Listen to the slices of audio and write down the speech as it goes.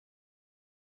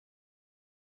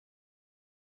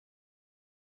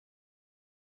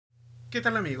¿Qué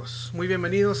tal amigos? Muy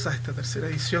bienvenidos a esta tercera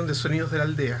edición de Sonidos de la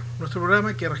Aldea, nuestro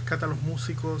programa que rescata a los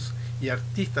músicos y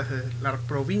artistas de la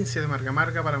provincia de MARGA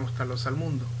MARGA para mostrarlos al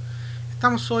mundo.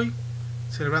 Estamos hoy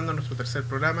celebrando nuestro tercer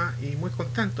programa y muy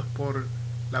contentos por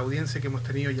la audiencia que hemos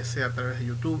tenido, ya sea a través de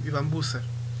YouTube y Bambuser.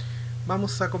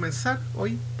 Vamos a comenzar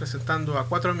hoy presentando a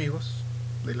 4 amigos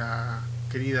de la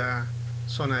querida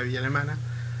zona de Villa Alemana,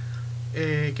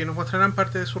 que nos mostrarán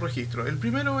parte de su registro. El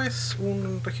primero es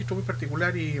un registro muy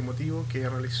particular y emotivo que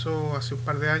realizó hace un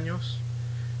par de años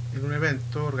en un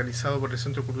evento organizado por el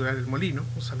Centro Cultural El Molino.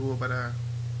 Un saludo para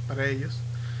ellos.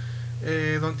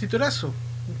 Don Tito Erazo,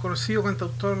 un conocido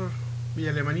cantautor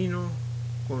villalemanino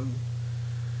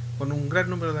con un gran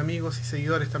número de amigos y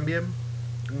seguidores también,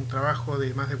 un trabajo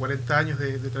de más de 40 años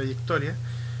de trayectoria,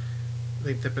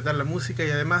 de interpretar la música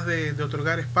y además de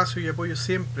otorgar espacio y apoyo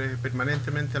siempre,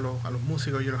 permanentemente a los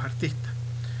músicos y a los artistas,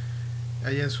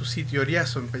 allá en su sitio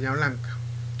Erazo, en Peña Blanca.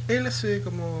 Él es,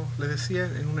 como les decía,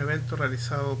 en un evento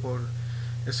realizado por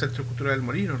el Centro Cultural del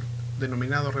Molino,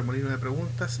 denominado Remolino de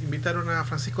Preguntas, invitaron a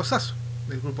Francisco Sazo,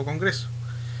 del Grupo Congreso,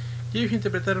 y ellos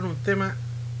interpretaron un tema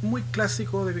muy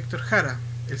clásico de Víctor Jara,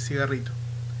 El Cigarrito.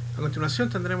 A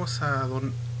continuación tendremos a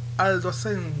don Aldo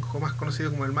Asenjo, más conocido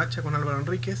como el Macha, con Álvaro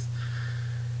Rodríguez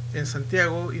en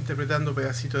Santiago interpretando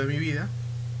Pedacito de mi vida,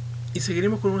 y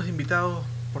seguiremos con unos invitados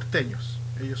porteños.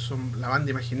 Ellos son la Banda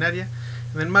Imaginaria,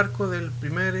 en el marco del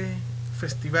primer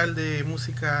festival de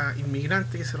música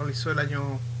inmigrante que se realizó el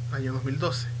año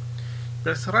 2012.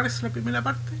 Para cerrar esa la primera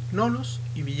parte, Nolos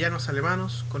y Villanos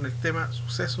Alemanos con el tema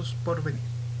Sucesos por Venir.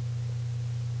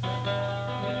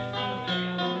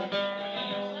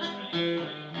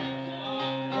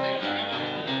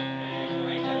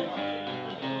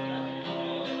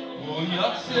 Voy a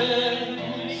hacer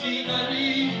un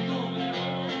cigarrito,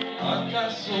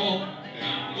 ¿acaso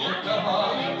tengo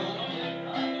trabajo?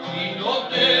 Si no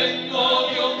tengo,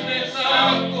 de dónde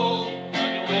saco,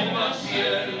 como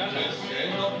siempre se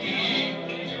lo digo.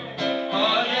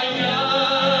 Ay, ay,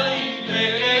 ay,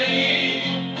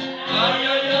 leí, ay,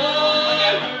 ay,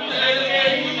 ay,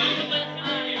 leí,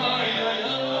 ay, ay,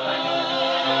 ay.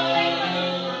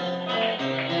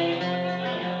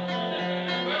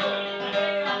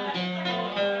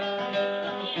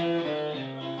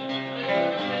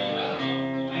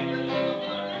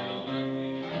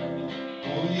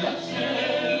 Voy a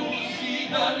hacer un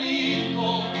cigarrito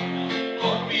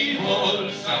con mi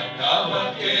bolsa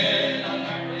tabaquera.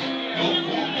 Yo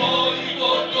fumo y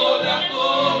corto la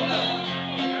cola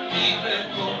y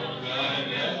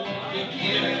recordaré lo que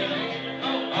quiero.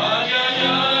 Ay, ay,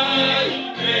 ay,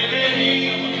 leí,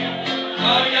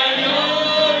 ay, ay,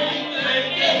 ay,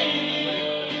 leí,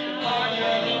 ay, ay,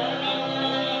 ay.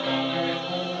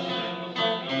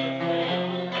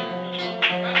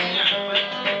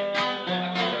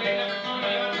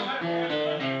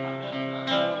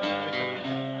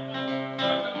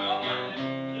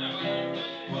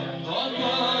 Cuando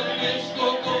amanezco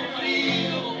con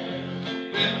frío,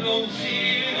 prendo un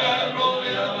cigarro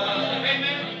de la mano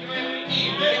y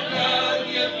me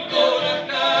caliento la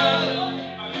cara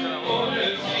con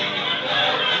el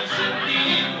cigarro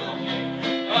encendido.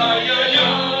 Ay, ay,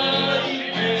 ay,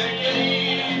 te querí,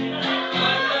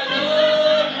 ay, ay,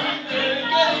 ay, te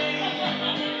querí,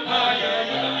 ay, ay,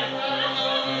 ay.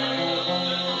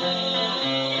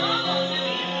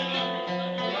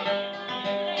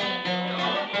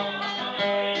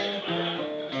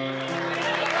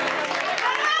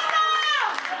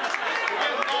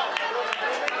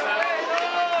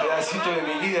 Pedacito de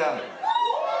mi vida.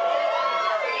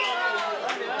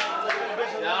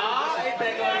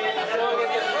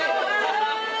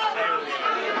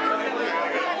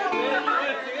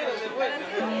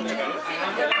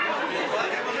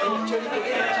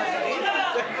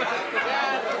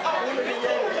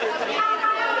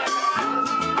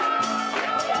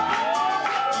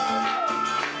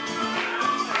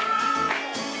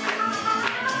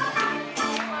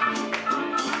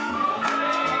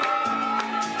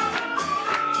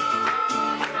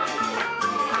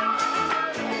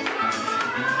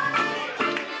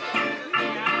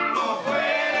 No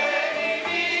puede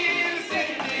vivir sin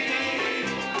ti,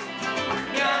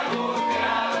 mi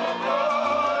agobiado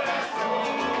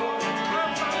corazón.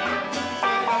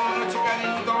 Esta noche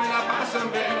carito me la paso en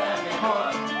vela mejor.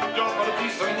 Yo por ti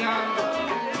soñando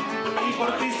y por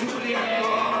ti sufriendo.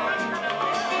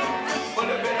 Por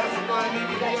el pedacito de mi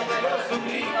vida yo te lo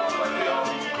suplico, por Dios,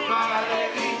 no hagas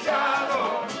desdichado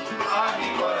a mi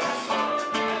corazón.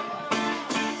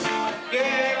 Que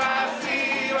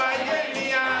vacío hay en mi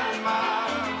alma,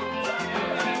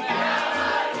 mi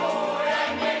amargura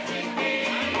en mi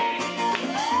existir.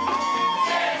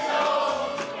 Eso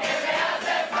que me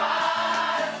hace falta.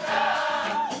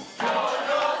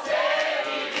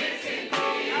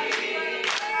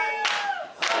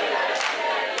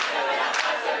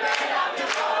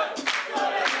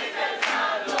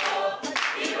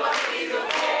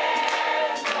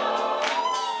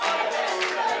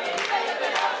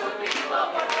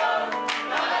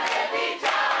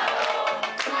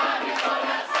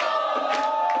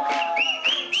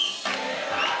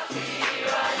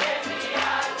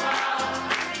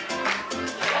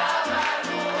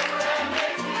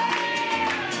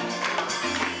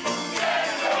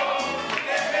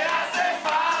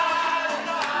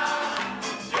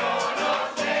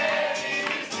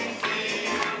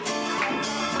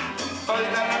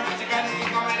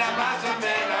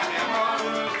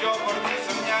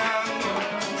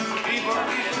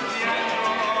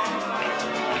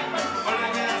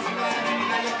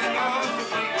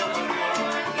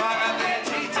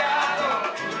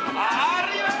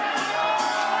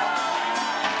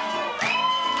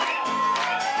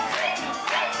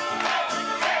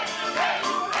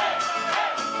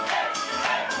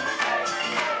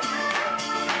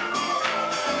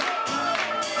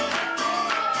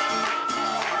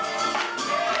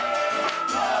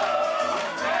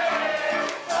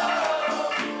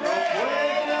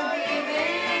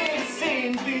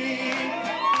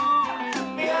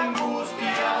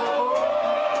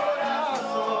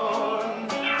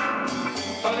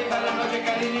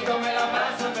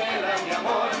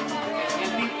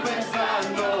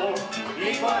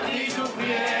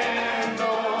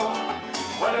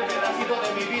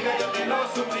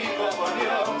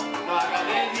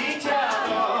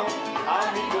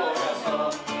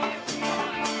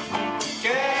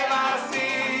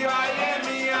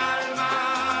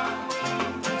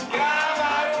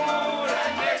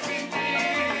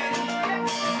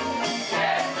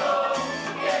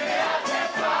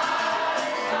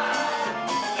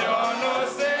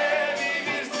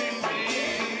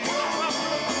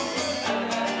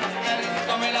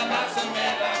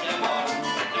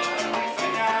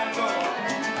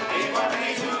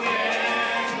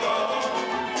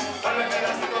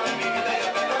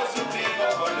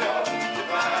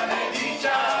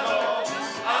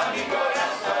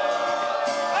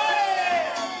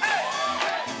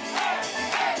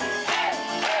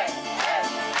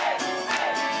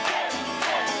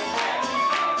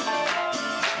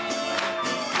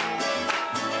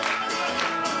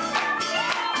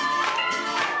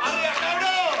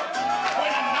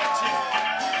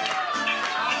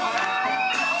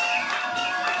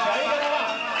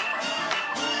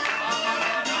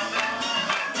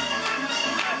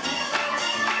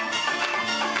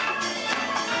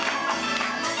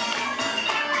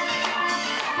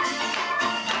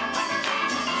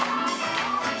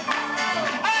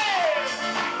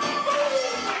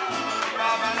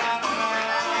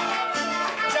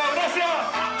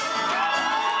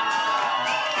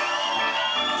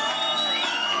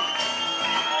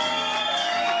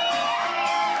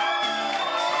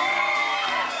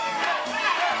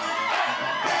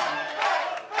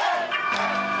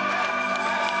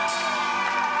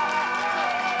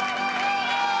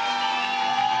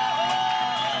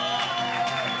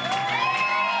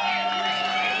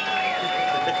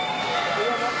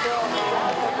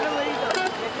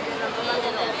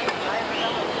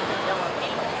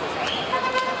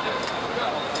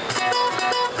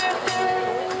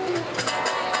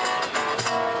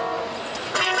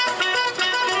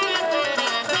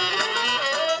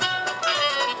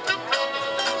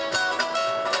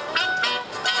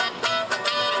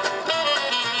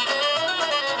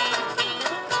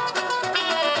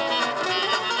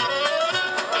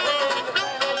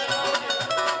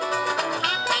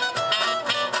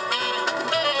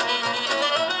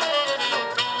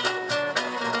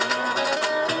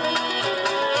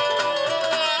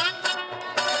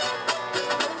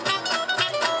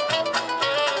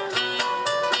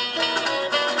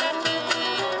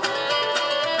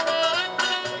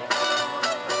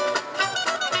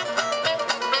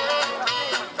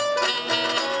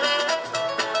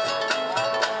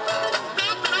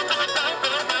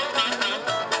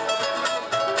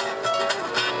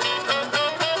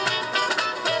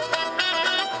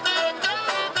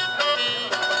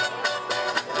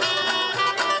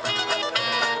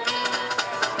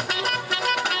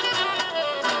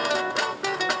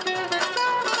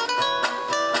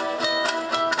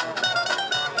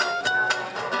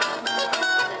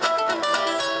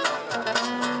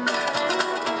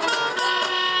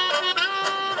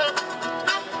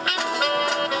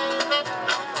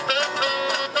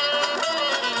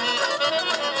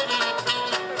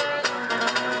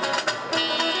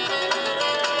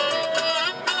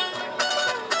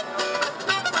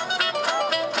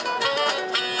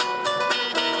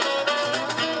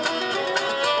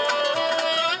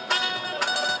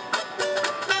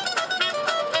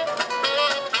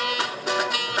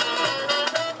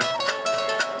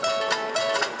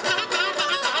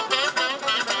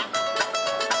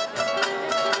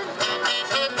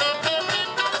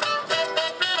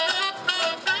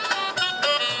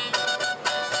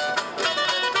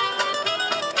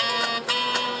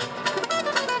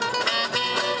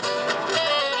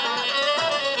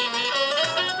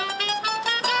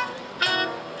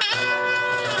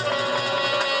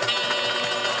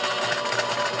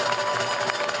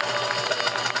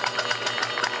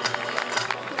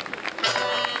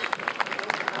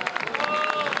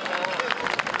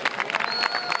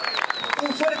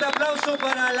 aplauso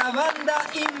para la banda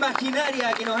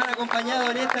Imaginaria que nos han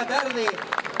acompañado en esta tarde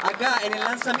acá en el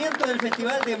lanzamiento del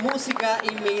Festival de Música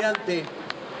Inmigrante.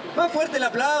 Más fuerte el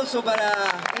aplauso para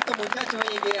estos muchachos,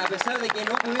 oye, que a pesar de que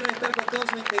no pudieron estar con todos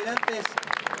sus integrantes,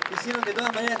 quisieron de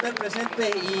todas maneras estar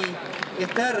presentes y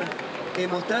estar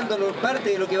mostrándonos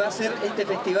parte de lo que va a ser este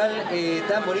festival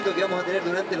tan bonito que vamos a tener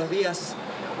durante los días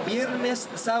viernes,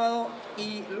 sábado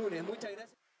y lunes. Muchas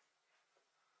gracias.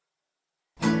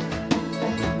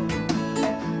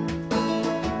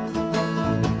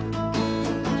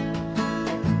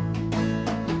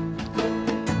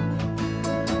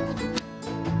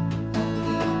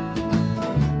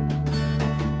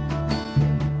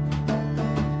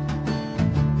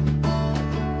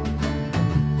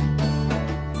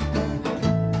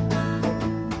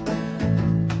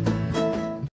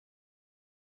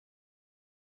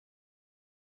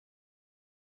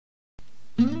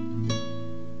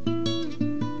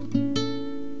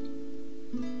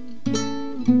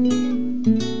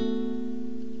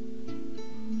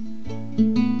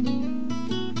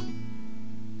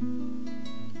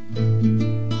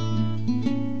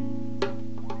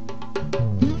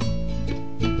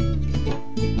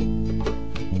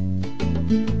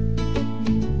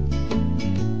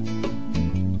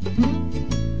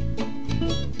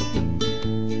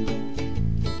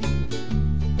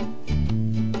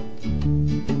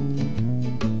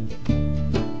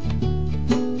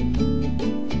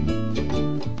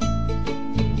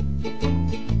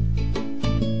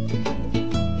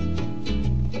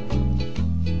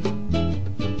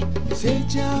 Se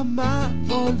llama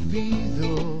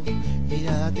olvido,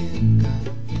 mirada atenta.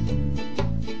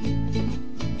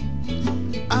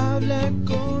 Habla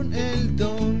con el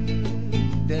don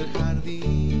del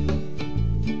jardín.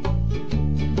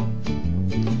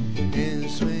 En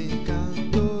su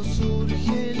encanto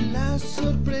surgen las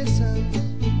sorpresas,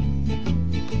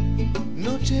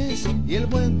 noches y el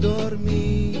buen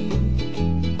dormir.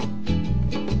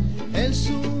 El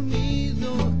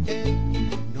sumido en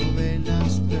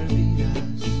novelas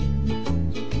perdidas,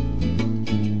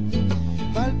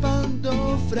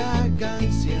 palpando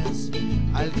fragancias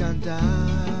al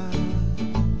cantar.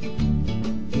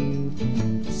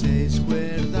 6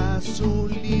 cuerdas, un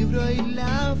libro y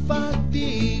la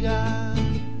fatiga.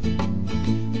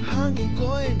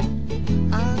 Hancoen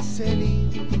a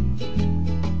Celine.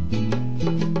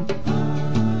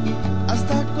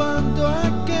 ¿Hasta cuando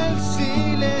aquel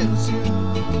silencio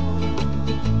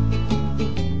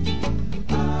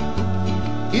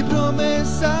y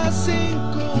promesas sin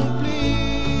cumplir?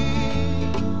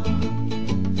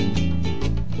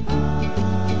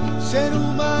 Ser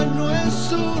humano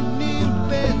es un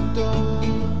invento,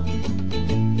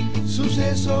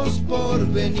 sucesos por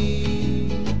venir.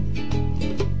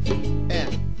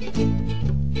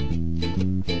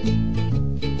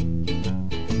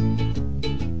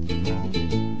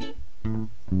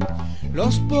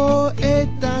 Los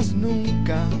poetas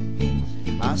nunca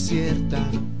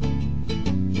aciertan,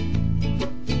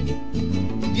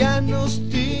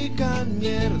 diagnostican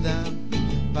mierda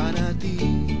para ti.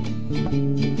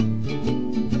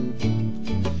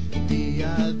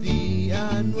 Día a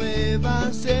día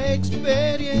nuevas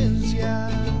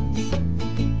experiencias,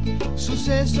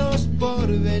 sucesos por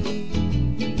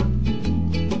venir.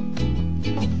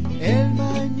 El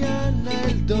mañana,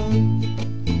 el don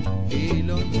y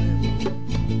lo nuevo.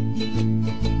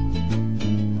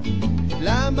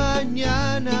 La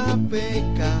mañana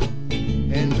peca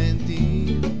en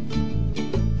mentir.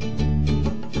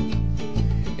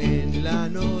 En la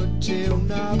noche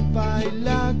una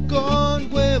paella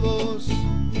con huevos.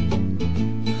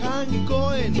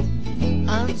 Hancoen,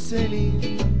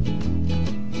 Anselín.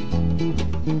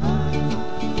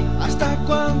 ¿Hasta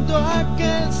cuando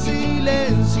aquel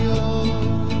silencio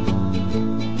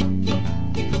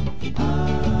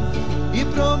y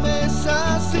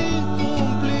promesas sin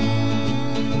cumplir?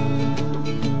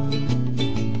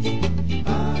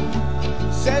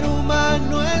 Ser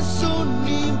humano es un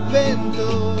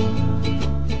invento,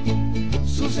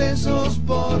 sucesos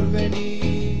por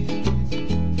venir.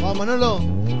 Vamos, Manolo.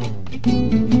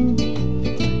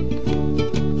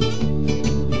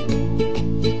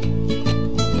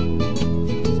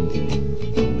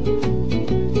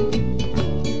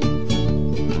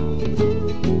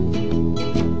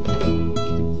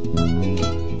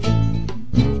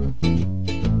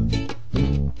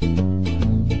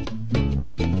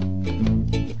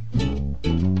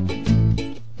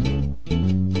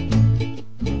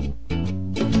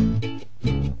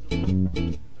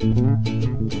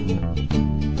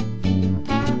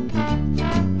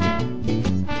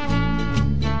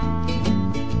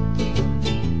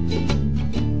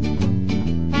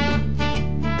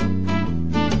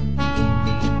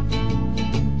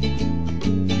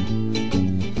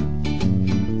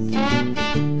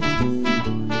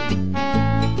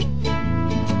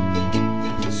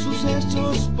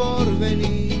 Sucesos por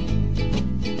venir.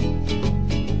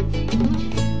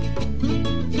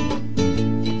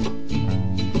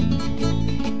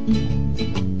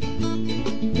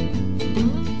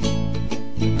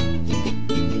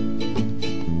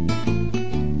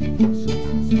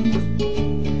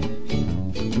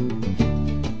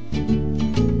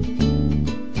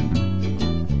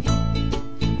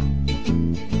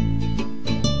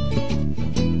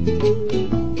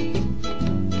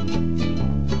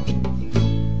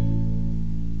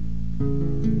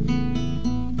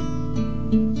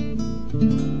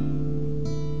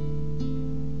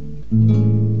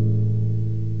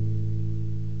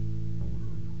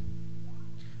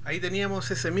 Ahí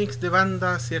teníamos ese mix de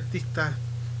bandas y artistas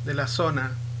de la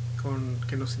zona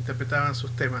que nos interpretaban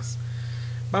sus temas.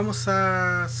 Vamos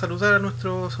a saludar a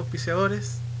nuestros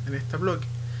auspiciadores en este bloque.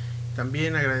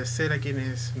 También agradecer a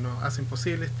quienes nos hacen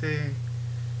posible este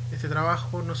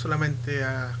trabajo, no solamente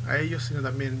a ellos, sino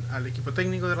también al equipo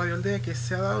técnico de Radio Aldea, que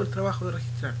se ha dado el trabajo de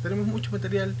registrar. Tenemos mucho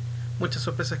material, muchas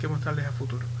sorpresas que mostrarles a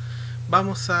futuro.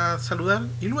 Vamos a saludar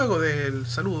y luego del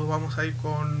saludo vamos a ir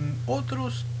con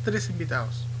otros 3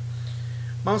 invitados.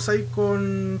 Vamos a ir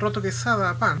con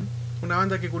Rotiquezada, Pan, una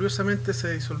banda que curiosamente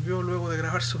se disolvió luego de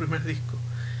grabar su primer disco,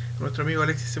 nuestro amigo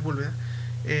Alexis Sepúlveda,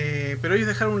 pero ellos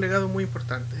dejaron un legado muy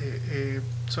importante.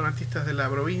 Son artistas de la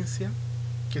provincia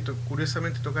que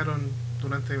curiosamente tocaron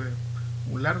durante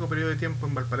un largo periodo de tiempo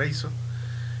en Valparaíso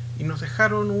y nos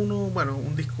dejaron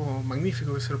un disco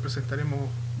magnífico que se lo presentaremos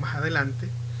más adelante,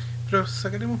 pero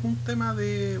sacaremos un tema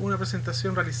de una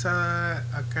presentación realizada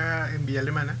acá en Villa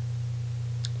Alemana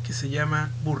que se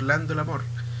llama Burlando el Amor.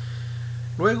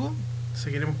 Luego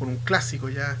seguiremos con un clásico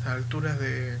ya a estas alturas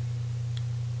de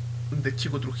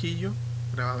Chico Trujillo,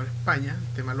 grabado en España,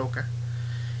 el tema Loca,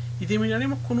 y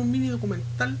terminaremos con un mini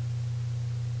documental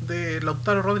de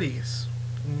Lautaro Rodríguez,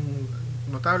 un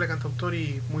notable cantautor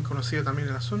y muy conocido también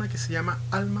en la zona, que se llama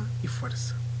Alma y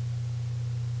Fuerza.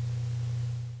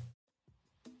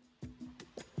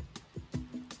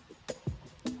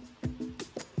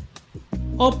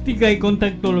 Óptica y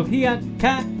contactología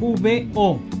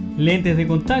KVO. Lentes de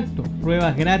contacto,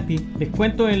 pruebas gratis,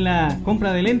 descuento en la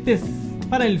compra de lentes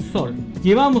para el sol.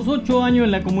 Llevamos 8 años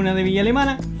en la comuna de Villa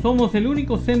Alemana. Somos el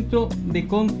único centro de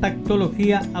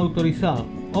contactología autorizado.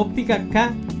 Óptica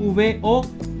KVO,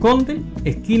 Conde,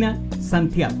 esquina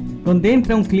Santiago, donde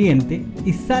entra un cliente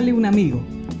y sale un amigo.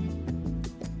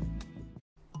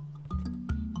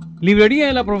 Librería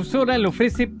de la Profesora le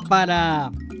ofrece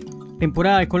para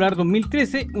temporada escolar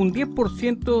 2013 un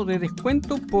 10% de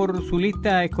descuento por su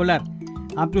lista escolar.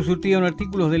 Amplio surtido en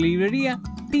artículos de librería,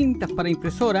 tintas para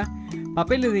impresora,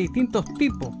 papeles de distintos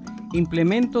tipos,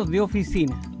 implementos de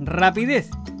oficina. Rapidez,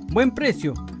 buen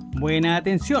precio, buena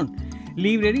atención.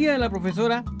 Librería de la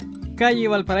Profesora, calle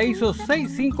Valparaíso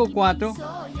 654,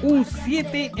 un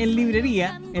 7 en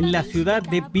librería en la ciudad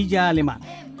de Villa Alemana.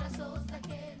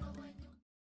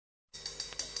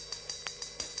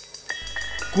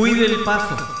 Cuide el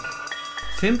paso.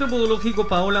 Centro Podológico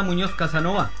Paola Muñoz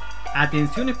Casanova.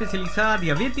 Atención especializada a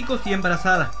diabéticos y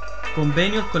embarazadas.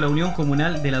 Convenios con la Unión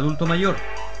Comunal del Adulto Mayor.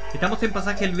 Estamos en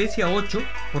pasaje Helvecia 8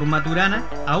 por Maturana,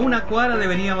 a 1 cuadra de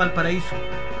Avenida Valparaíso.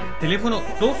 Teléfono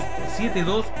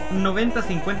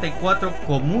 272-9054,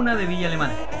 Comuna de Villa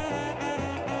Alemana.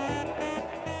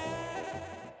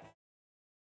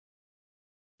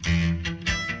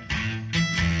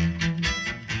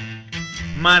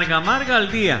 Marga Marga al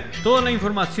día. Toda la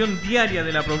información diaria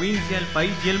de la provincia, el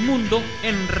país y el mundo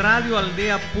en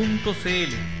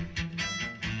radioaldea.cl.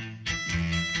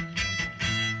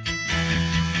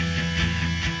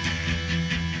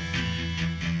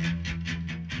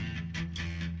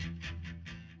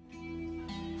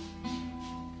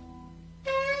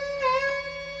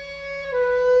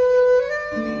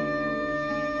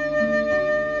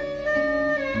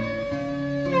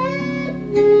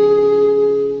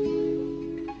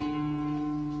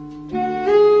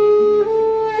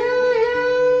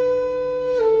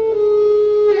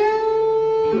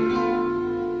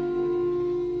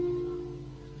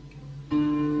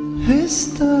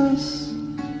 Estás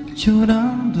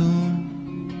llorando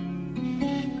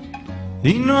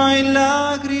y no hay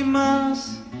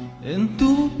lágrimas en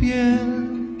tu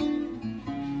piel,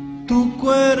 tu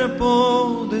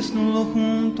cuerpo desnudo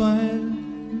junto a él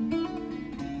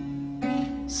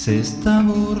se está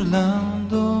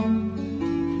burlando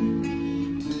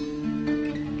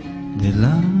del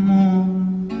amor.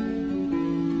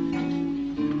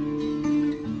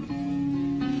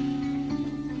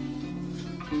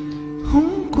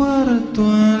 Un cuarto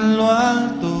en lo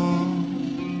alto,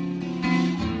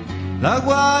 la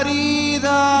guardia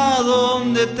guarida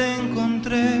donde te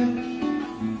encontré,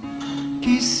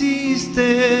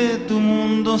 quisiste tu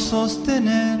mundo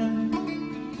sostener,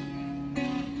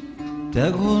 te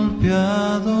ha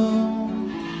golpeado,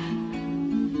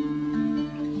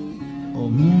 oh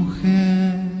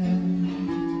mujer.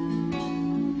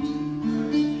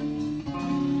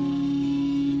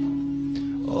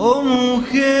 Oh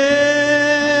mujer,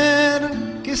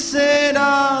 ¿qué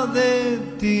será de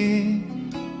ti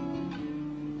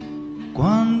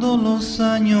cuando los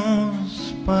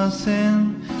años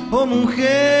pasen? Oh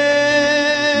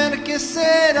mujer, ¿qué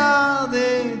será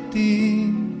de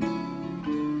ti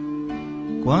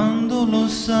cuando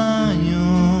los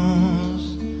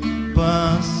años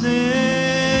pasen?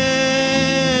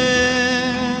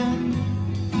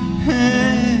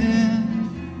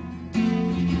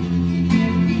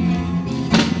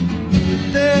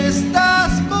 Te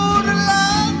estás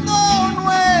burlando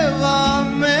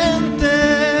nuevamente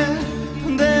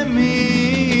de mí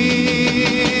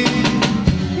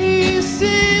y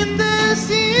sin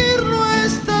decirlo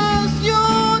estás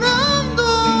llorando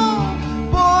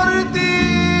por ti.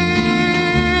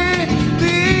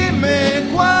 Dime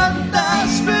cuántas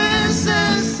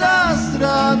veces has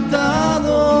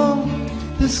tratado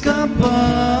de escapar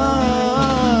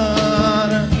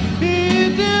y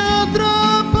te ha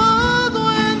atrapado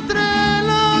entre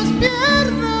las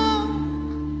piernas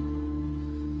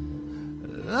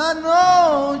la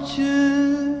noche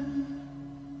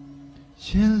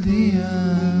y el día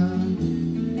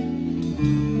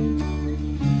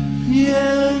y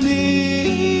el día.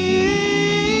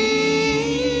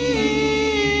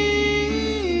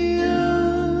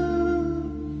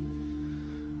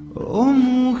 Oh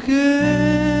mujer,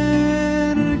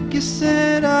 ¿qué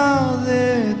será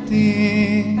de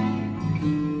ti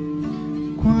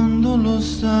cuando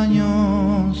los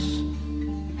años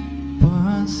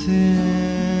pasen?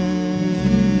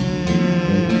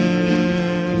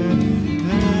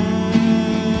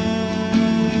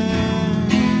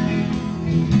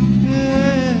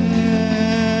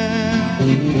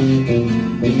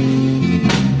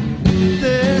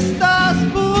 Te estás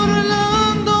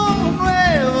burlando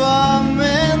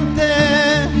nuevamente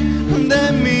de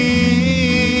mí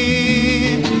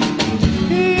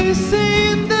y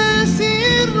sin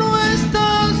decirlo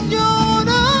estás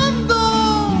llorando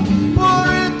por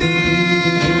ti.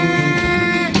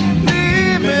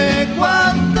 Dime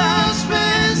cuántas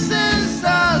veces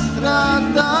has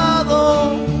tratado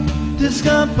de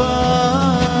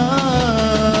escapar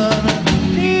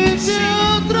y te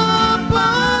ha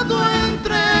atrapado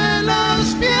entre las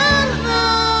piernas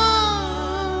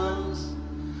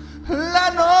la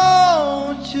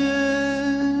noche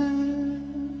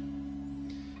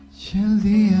y el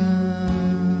día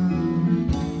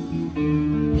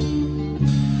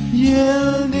y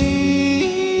el día.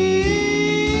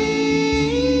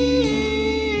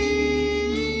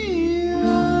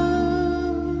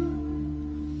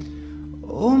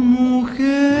 Oh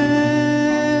mujer,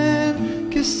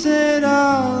 ¿qué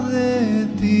será de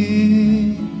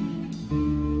ti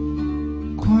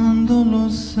cuando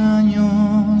los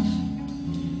años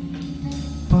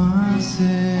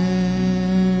pasen?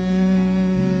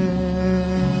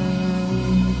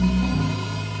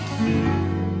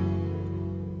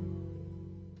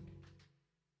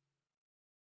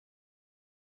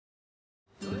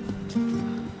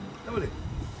 Dámosle.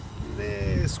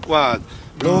 3, 4.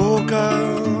 Loca,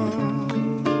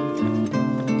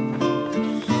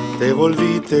 te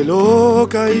volviste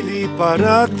loca y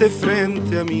disparaste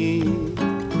frente a mí,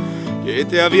 que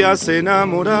te habías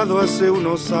enamorado hace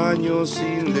unos años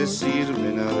sin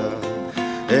decirme nada.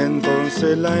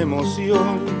 Entonces la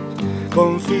emoción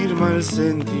confirma el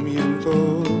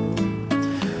sentimiento.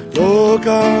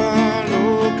 Loca,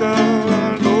 loca,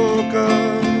 loca,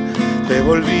 te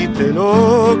volviste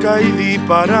loca y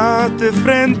disparaste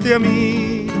frente a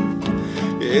mí,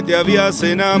 que te habías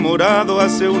enamorado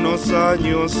hace unos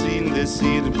años sin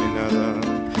decirme nada.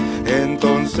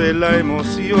 Entonces la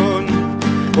emoción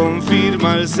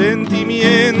confirma el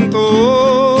sentimiento.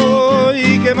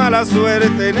 Y qué mala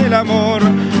suerte en el amor,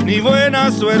 ni buena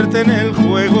suerte en el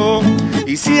juego.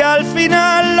 Y si al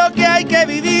final lo que hay que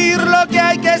vivir, lo que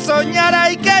hay que soñar,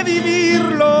 hay que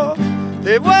vivirlo,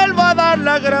 te vuelvo a dar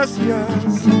las gracias,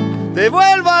 te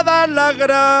vuelvo a dar las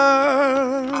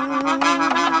gracias.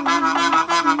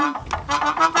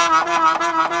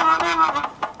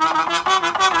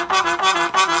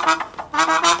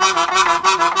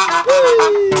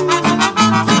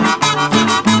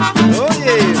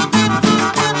 Oye,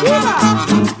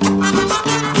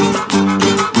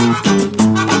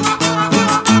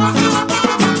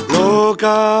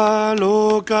 loca,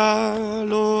 loca,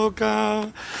 loca,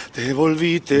 Te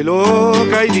volviste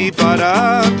loca y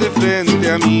disparaste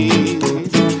frente a mí,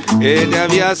 que te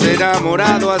habías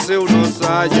enamorado hace unos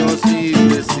años sin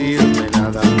decirme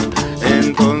nada.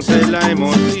 Entonces la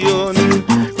emoción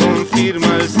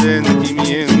confirma el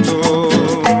sentimiento.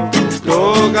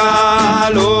 Loca,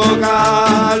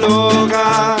 loca,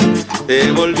 loca,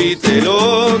 te volviste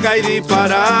loca y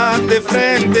disparaste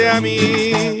frente a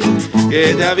mí,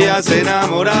 que te habías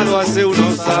enamorado hace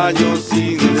unos años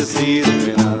sin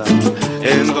decirme nada.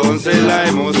 Entonces la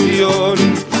emoción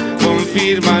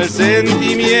confirma el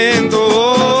sentimiento.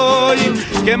 Hoy,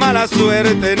 qué mala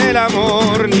suerte en el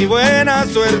amor, ni buena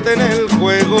suerte en el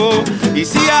juego. Y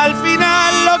si al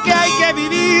final lo que hay que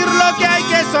vivir, lo que hay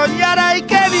que soñar, hay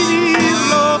que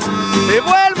vivirlo. Te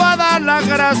vuelvo a dar la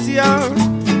gracia,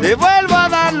 te vuelvo a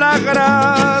dar la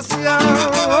gracia.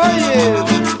 Oye,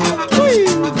 uy.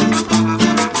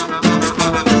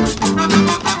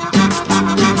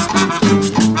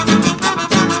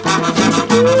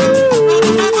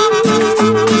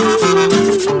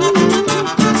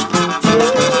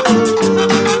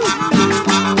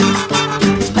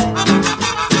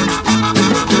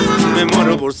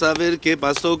 Por saber qué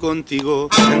pasó contigo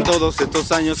en todos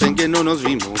estos años en que no nos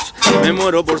vimos. Me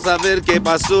muero por saber qué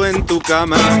pasó en tu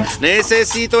cama.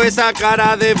 Necesito esa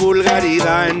cara de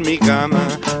vulgaridad en mi cama,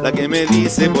 la que me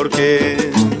dice por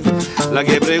qué, la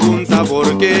que pregunta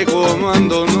por qué, cómo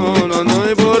ando,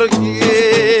 no y por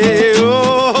qué.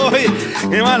 Hoy,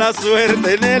 qué mala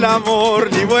suerte en el amor,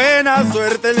 ni buena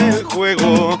suerte en el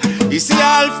juego. Y si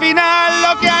al final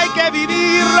lo que hay que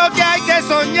vivir, lo que hay que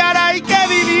soñar, hay que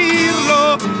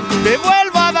vivirlo. Te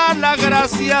vuelvo a dar la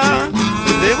gracia,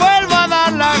 te vuelvo a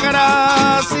dar la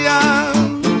gracia.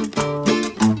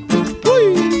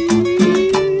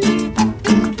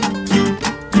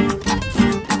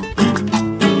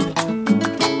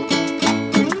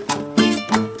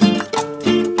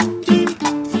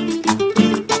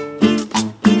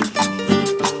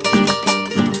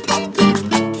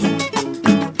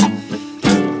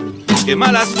 Qué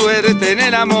mala suerte en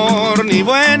el amor, ni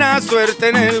buena suerte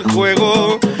en el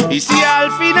juego. Y si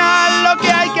al final lo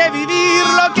que hay que vivir,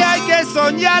 lo que hay que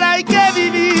soñar, hay que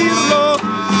vivirlo.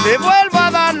 Te vuelvo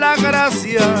a dar la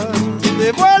gracia,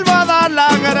 te vuelvo a dar la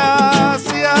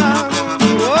gracia.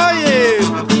 Oye,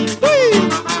 uy.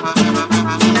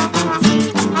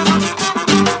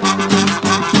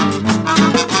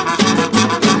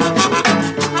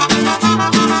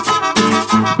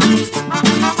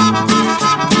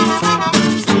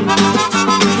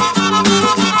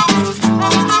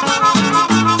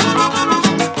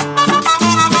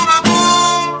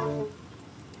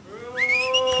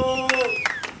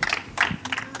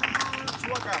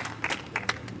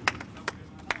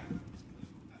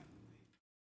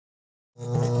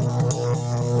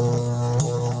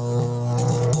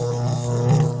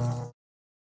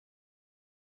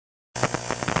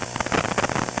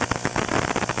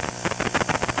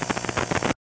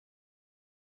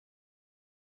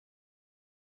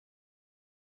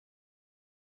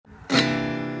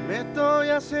 Estoy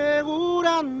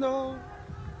asegurando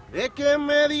de que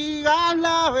me digas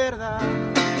la verdad.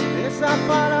 Esas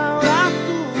palabras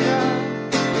tuyas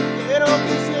quiero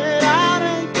quisiera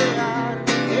reiterar.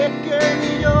 Es que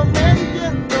ni yo me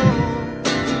entiendo.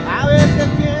 A veces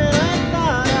quiero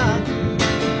estar aquí,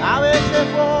 a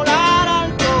veces volar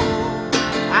alto,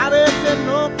 a veces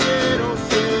no quiero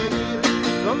seguir.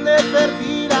 Donde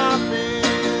perdí la fe,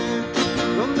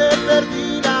 donde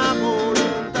perdí la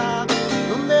voluntad,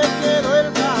 donde quedó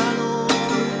el calor,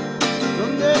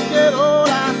 donde quedó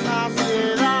la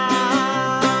saciedad.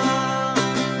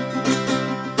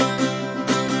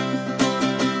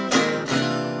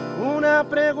 Una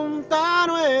pregunta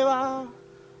nueva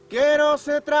que no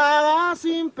se traga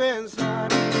sin pensar.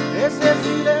 Ese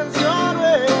silencio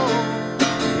nuevo,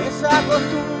 esa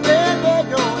costumbre de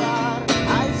llorar,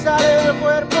 ahí sale del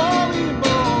cuerpo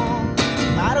mismo,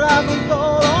 carga con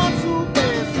todo su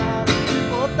pesar,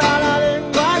 bota la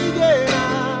lengua y llena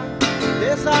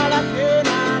de sal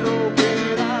ajena lo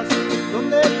quieras.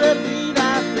 Donde perdí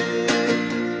la fe,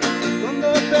 donde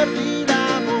perdí la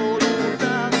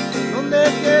voluntad, donde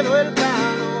quedó el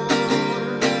calor,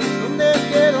 donde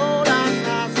quedó la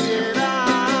saciedad.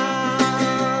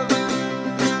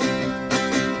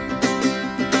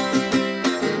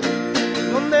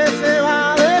 Donde se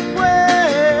va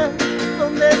después,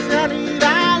 donde se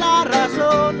anida la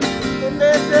razón,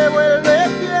 donde se vuelve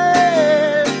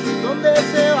fiel, donde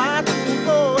se va tu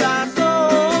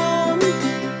corazón.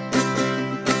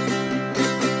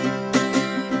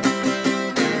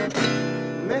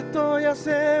 Me estoy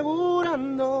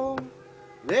asegurando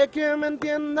de que me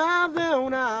entiendas de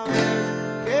una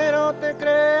vez, que no te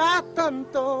creas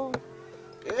tanto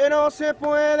que no se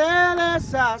puede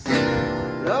deshacer.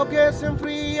 Lo que se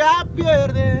enfría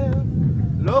pierde,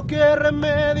 lo que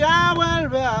remedia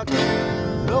vuelve a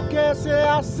caer. Lo que se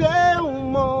hace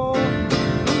humo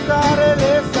nunca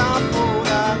regresa por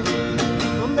aquí.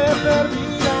 Donde perdí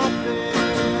la fe,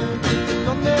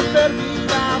 donde perdí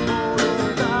la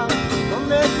voluntad,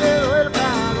 donde quedó el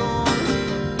calor,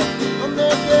 donde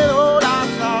quedó la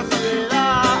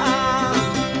saciedad.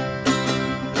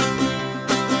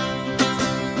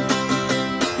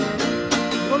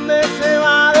 Donde se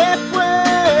va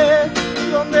después,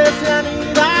 donde se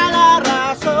anida la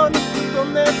razón,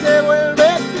 donde se vuelve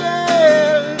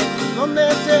piel, donde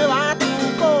se va tu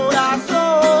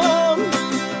corazón.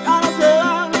 Ya no se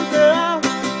va, no se va.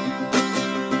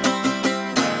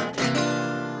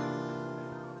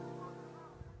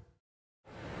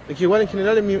 Es que igual en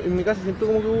general en mi casa siempre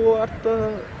como que hubo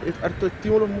hartos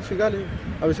estímulos musicales,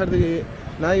 a pesar de que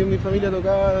nadie en mi familia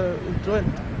tocaba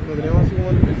instrumentos. No teníamos así como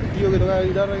el tío que tocaba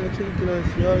guitarra, ¿cachai? Que nos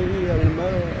enseñó a mí y a mi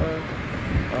hermano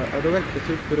a tocar,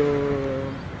 ¿cachai? Pero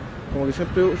como que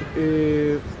siempre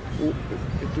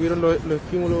estuvieron los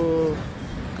estímulos,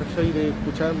 ¿cachai? De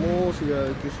escuchar música,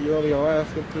 que si yo, mi papá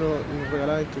siempre nos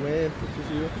regalaba instrumentos, qué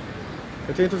sé yo.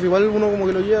 ¿Cachai? Entonces igual uno como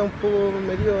que lo lleva un poco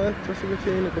metido adentro, así,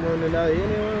 ¿cachai? Como en el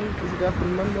ADN, que se te va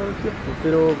formando el tiempo.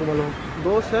 Pero como a los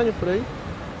 12 años por ahí,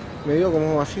 me dio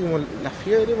como así como la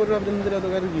fiebre por aprender a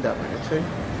tocar guitarra, ¿cachai?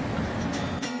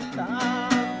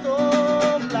 Tanto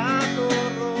plato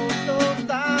roto,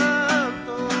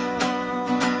 tanto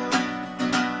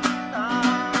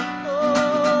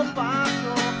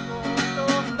paso corto,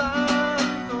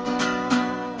 tanto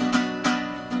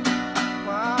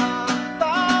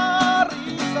cuánta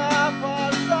risa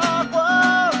falsa,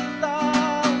 cuántas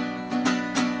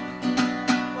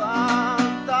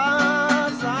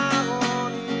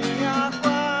agonías,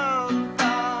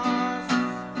 cuántas.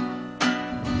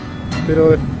 Pero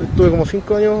estuve como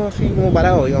 5 años así como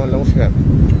parado, digamos, en la música,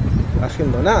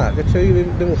 haciendo nada, ¿cachai?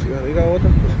 De música, dedicado a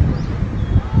otras cosas.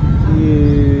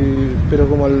 Pero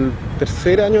como al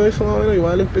tercer año de eso más o menos,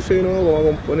 igual empecé de nuevo como a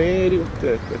componer y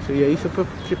ustedes, ¿cachai? Y ahí se fue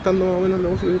gestando más o menos la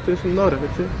música que estoy haciendo ahora,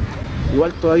 ¿cachai?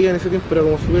 Igual todavía en ese tiempo era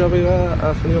como súper apegada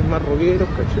a sonidos más rockeros,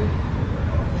 ¿cachai?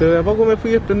 Pero de a poco me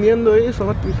fui desprendiendo de eso,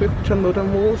 aparte que fui escuchando otras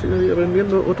músicas y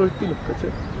aprendiendo otros estilos,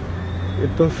 ¿cachai?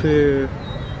 Entonces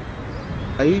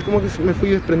ahí como que me fui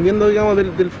desprendiendo, digamos,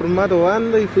 del formato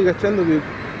banda y fui cachando que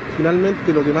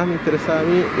finalmente lo que más me interesaba a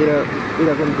mí era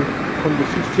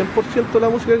conducir 100% la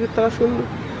música que estaba haciendo,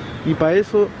 y para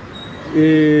eso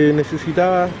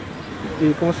necesitaba,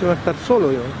 ¿cómo se llama?, estar solo,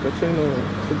 digamos, ¿cachai? No,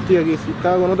 sentía que si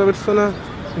estaba con otra persona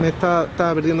me estaba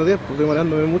perdiendo tiempo,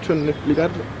 demorándome mucho en explicar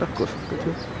las cosas,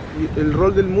 ¿cachai? Y el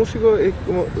rol del músico es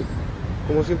como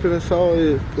siempre he pensado,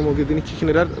 como que tienes que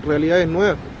generar realidades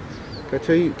nuevas,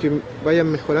 ¿cachai? Que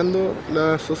vayan mejorando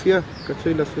la sociedad,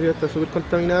 ¿cachai? La sociedad está súper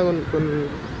contaminada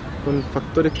con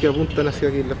factores que apuntan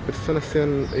hacia que las personas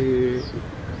sean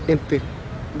entes,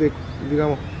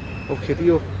 digamos,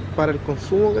 objetivos para el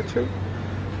consumo, ¿cachai?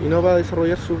 Y no para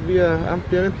desarrollar sus vidas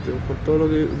ampliamente, con todo lo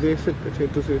que debe ser, ¿cachai?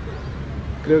 Entonces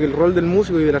creo que el rol del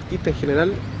músico y del artista en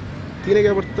general tiene que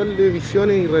aportarle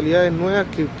visiones y realidades nuevas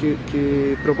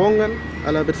que propongan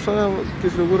a la persona que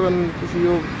se le ocurran, qué sé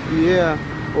yo, ideas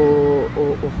o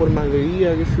formas de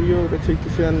vida, qué sé yo, ¿cachai? Que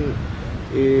sean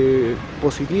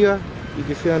positivas y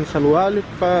que sean saludables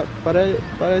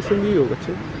para ese individuo,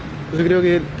 ¿cachai? Entonces creo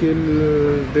que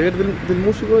el deber del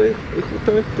músico es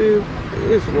justamente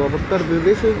eso, aportar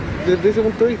desde ese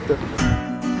punto de vista.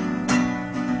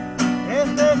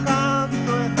 Este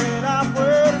canto es de la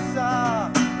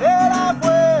fuerza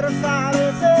de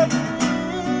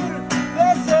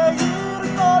seguir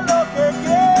con lo que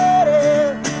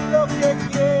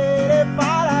quiere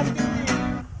para ti.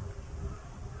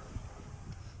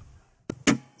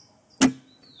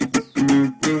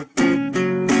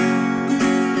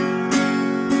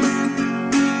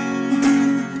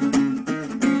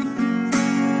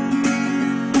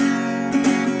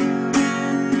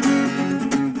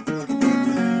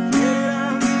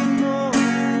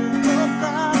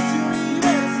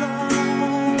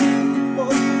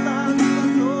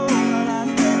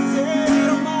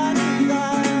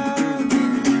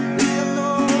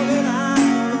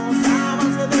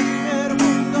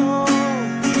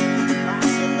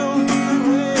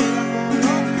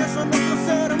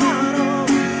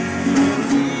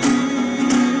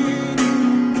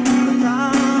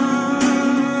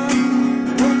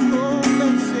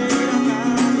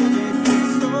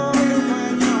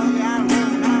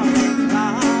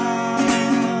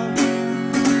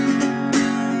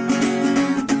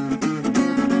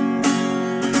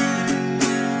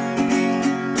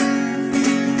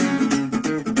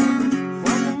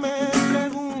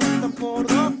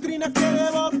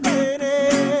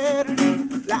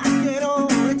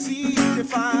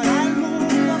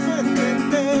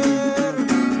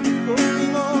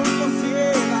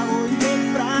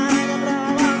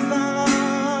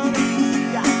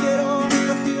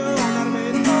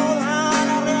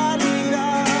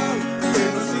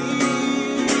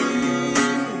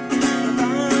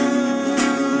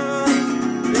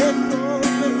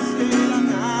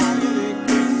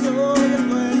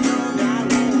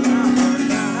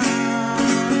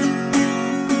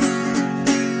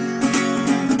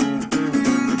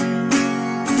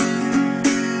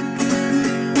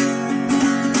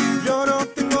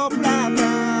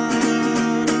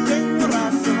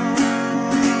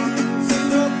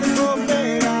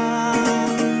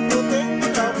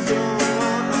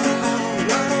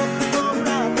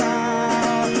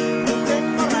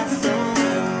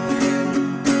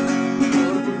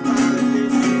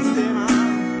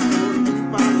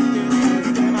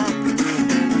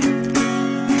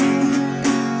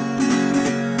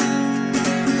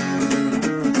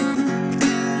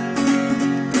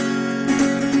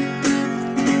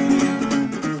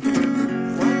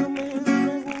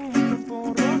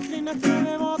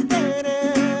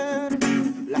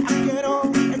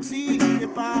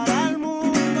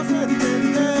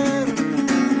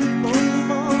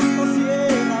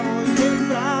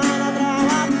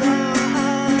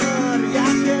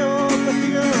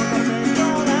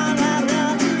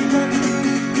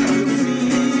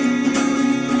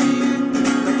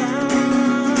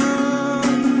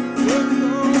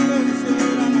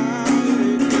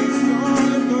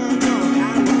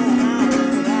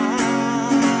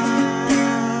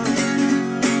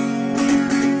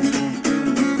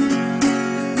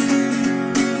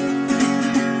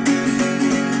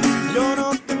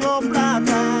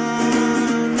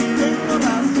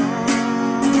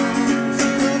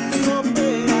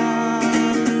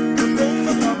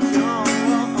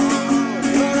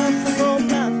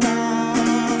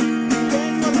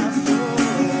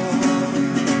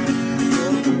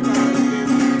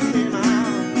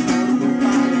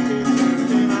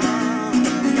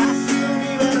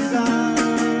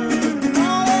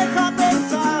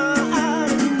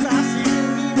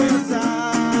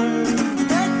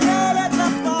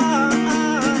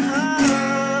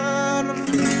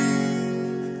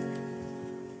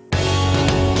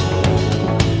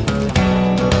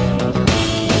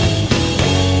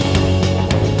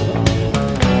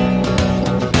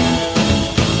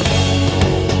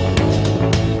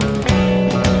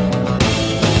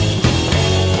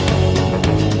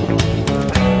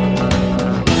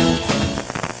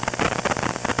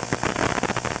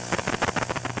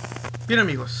 Bien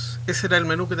amigos, ese era el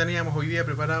menú que teníamos hoy día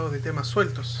preparado de temas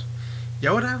sueltos. Y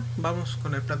ahora vamos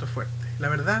con el plato fuerte. La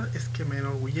verdad es que me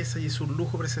enorgullece y es un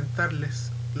lujo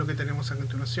presentarles lo que tenemos a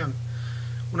continuación.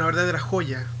 Una verdadera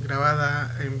joya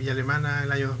grabada en Villa Alemana en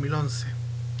el año 2011.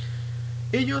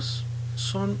 Ellos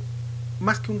son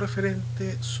más que un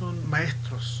referente, son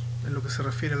maestros en lo que se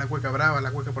refiere a la cueca brava, a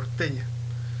la cueca porteña.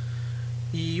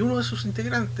 Y uno de sus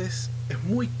integrantes es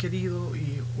muy querido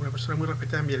y una persona muy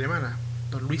respetada en Villa Alemana,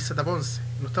 don Luis Sataponce.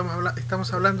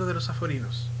 Estamos hablando de los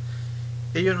Afuerinos.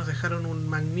 Ellos nos dejaron un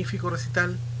magnífico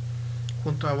recital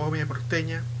junto a Bohemia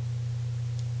Porteña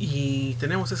y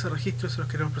tenemos ese registro y se los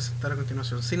queremos presentar a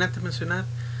continuación. Sin antes mencionar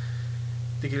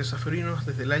de que los Afuerinos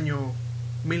desde el año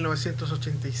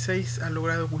 1986 han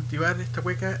logrado cultivar esta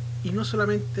cueca y no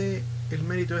solamente el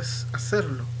mérito es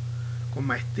hacerlo con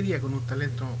maestría, con un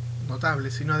talento notable,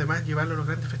 sino además llevarlo a los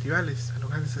grandes festivales, a los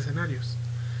grandes escenarios.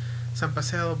 Se han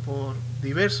paseado por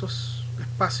diversos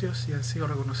espacios y han sido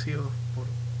reconocidos por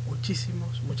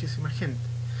muchísima gente.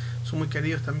 Son muy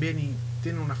queridos también y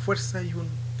tienen una fuerza y un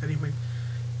carisma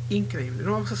increíble.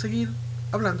 No vamos a seguir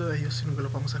hablando de ellos, sino que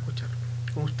los vamos a escuchar.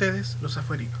 Con ustedes, los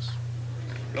Afuerinos.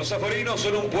 Los Afuerinos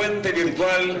son un puente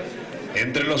virtual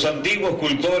entre los antiguos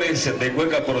cultores de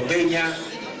cueca porteña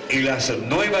y las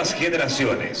nuevas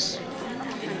generaciones.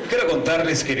 Quiero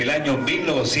contarles que en el año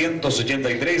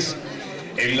 1983,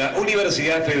 en la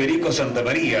Universidad Federico Santa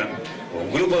María,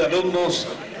 un grupo de alumnos,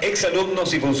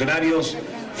 exalumnos y funcionarios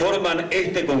forman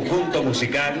este conjunto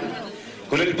musical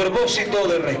con el propósito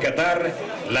de rescatar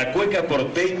la cueca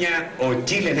porteña o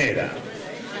chilenera.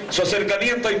 Su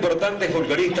acercamiento a importantes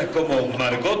folcloristas como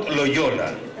Margot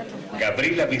Loyola,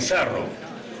 Gabriela Pizarro,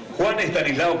 Juan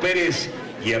Estanislao Pérez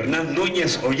y Hernán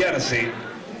Núñez Ollarse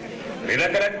le da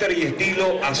carácter y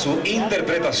estilo a su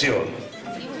interpretación.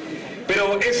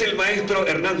 Pero es el maestro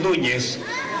Hernán Núñez,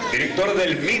 director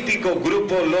del mítico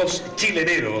grupo Los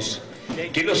Chileneros,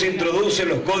 quien nos introduce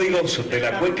los códigos de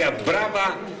la cueca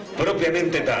brava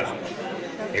propiamente tal,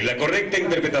 en la correcta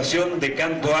interpretación de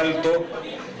canto alto,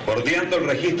 bordeando el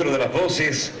registro de las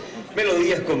voces,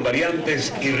 melodías con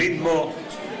variantes y ritmo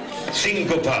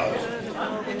sincopado.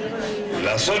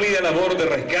 La sólida labor de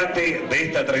rescate de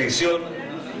esta tradición,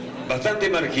 bastante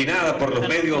marginada por los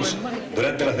medios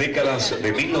durante las décadas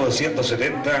de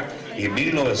 1970 y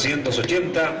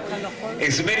 1980,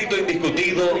 es mérito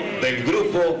indiscutido del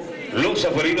grupo Los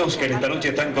Afuerinos que en esta noche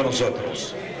están con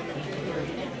nosotros.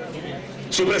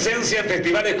 Su presencia en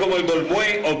festivales como el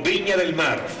Dolmué o Viña del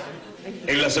Mar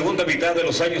en la segunda mitad de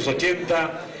los años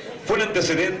 80 fue un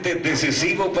antecedente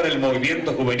decisivo para el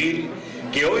movimiento juvenil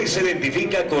que hoy se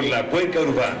identifica con la cueca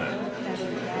urbana.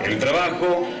 El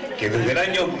trabajo que desde el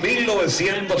año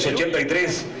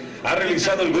 1983 ha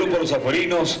realizado el grupo Los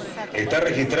Afuerinos está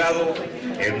registrado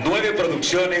en 9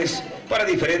 producciones para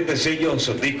diferentes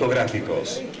sellos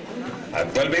discográficos.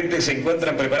 Actualmente se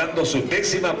encuentran preparando su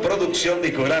 10ª producción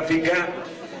discográfica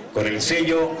con el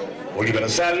sello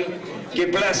Universal, que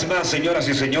plasma, señoras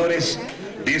y señores,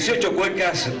 18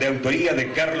 cuecas de autoría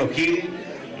de Carlos Gil,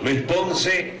 Luis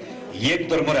Ponce y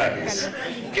Héctor Morales,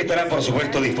 que estará por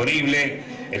supuesto disponible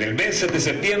en el mes de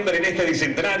septiembre en este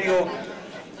bicentenario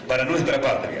para nuestra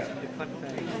patria.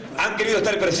 Han querido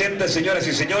estar presentes, señoras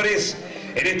y señores,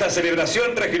 en esta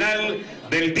celebración regional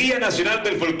del Día Nacional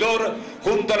del Folclor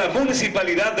junto a la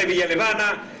Municipalidad de Villa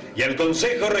Alemana y al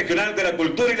Consejo Regional de la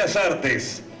Cultura y las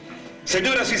Artes.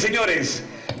 Señoras y señores,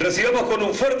 recibamos con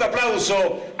un fuerte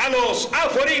aplauso a los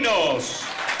Afuerinos.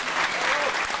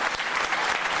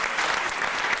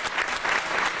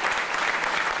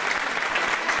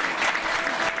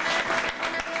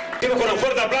 Con un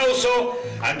fuerte aplauso,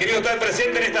 han querido estar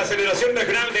presentes en esta celebración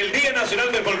regional del Día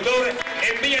Nacional del Folclor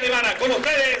en Villa Alemana. Con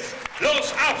ustedes,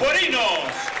 los Afuerinos.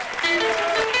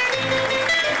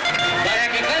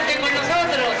 Para que canten con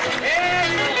nosotros.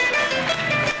 ¡Eso!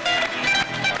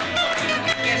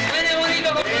 Que suene bonito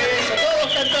con eso.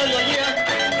 Todos cantando aquí.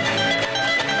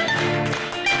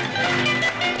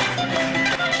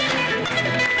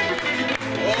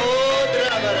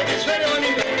 Otra para que suene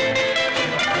bonito.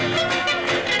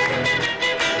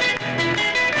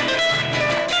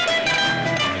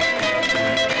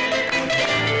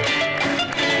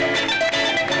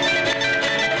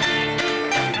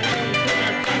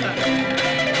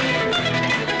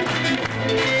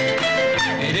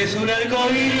 Eres un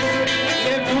arcoíris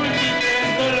de múltiples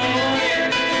colores,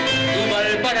 tu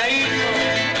Valparaíso,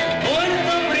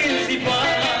 puerto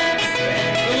principal.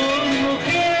 Tus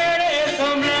mujeres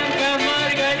son blancas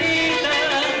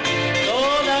margaritas,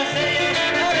 todas ellas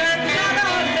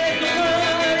arrancadas de tu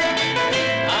mar.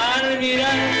 Al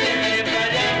mirarte de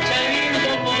playa ancha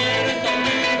lindo puerto,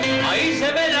 ahí se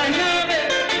ven las naves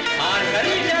al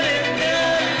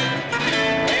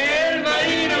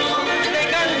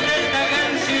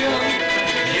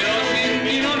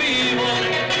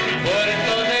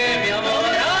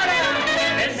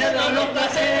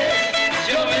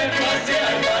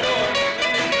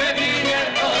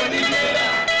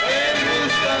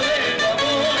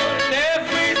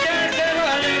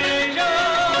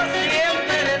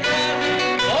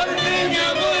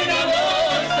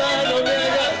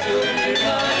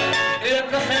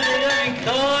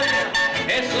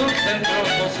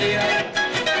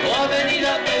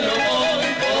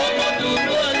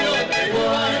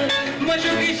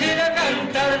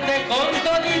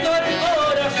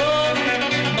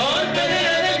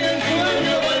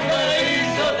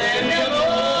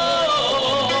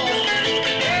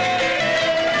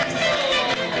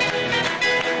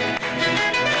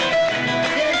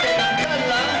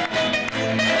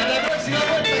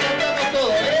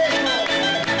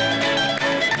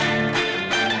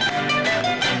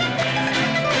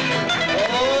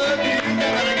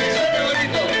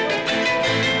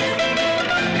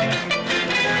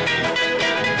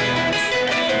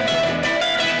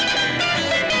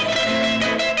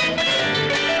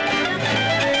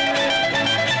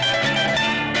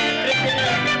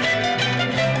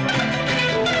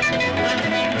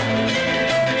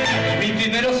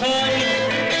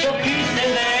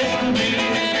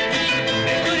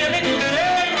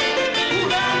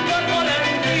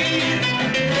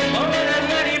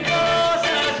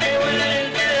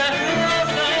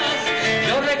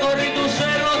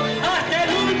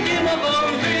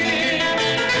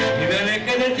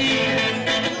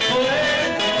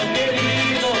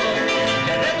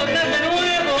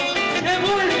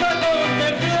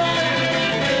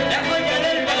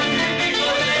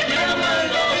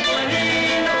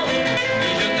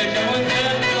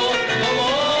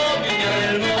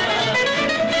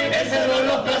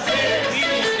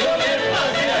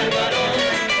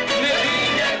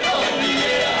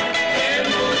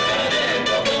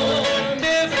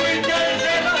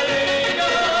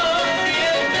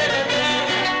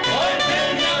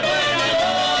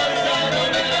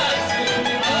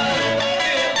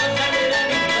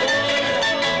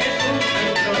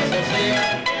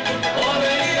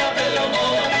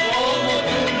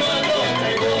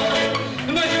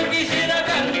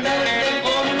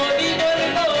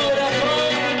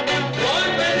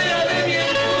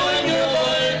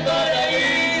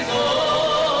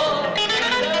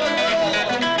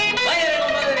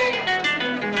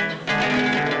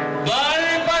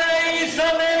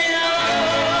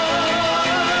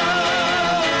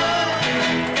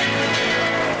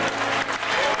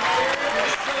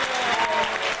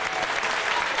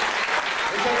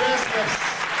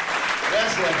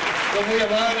Gracias, son muy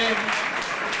amables.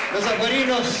 Los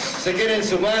afuerinos se quieren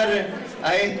sumar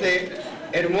a este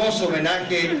hermoso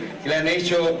homenaje que le han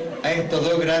hecho a estos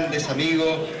dos grandes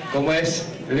amigos, como es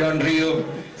León Río,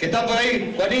 que está por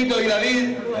ahí, Juanito y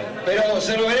David, pero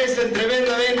se lo merecen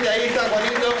tremendamente. Ahí está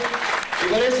Juanito, y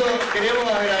por eso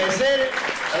queremos agradecer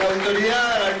a la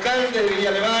autoridad, al alcalde de Villa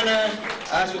Alemana,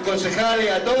 a sus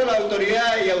concejales, a toda la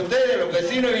autoridad y a ustedes, los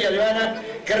vecinos de Villa Alemana,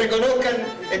 que reconozcan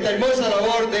esta hermosa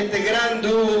labor de este gran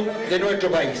dúo de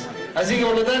nuestro país. Así que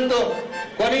por lo tanto,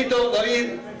 Juanito,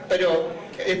 David, pero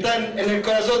están en el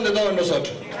corazón de todos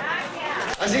nosotros.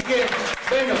 Así que,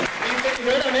 bueno, y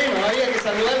no era menos, había que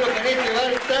saludarlos en este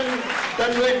bar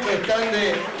tan nuestro,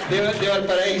 tan de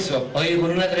Valparaíso. Oye,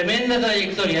 con una tremenda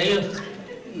trayectoria.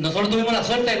 Nosotros tuvimos la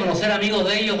suerte de conocer amigos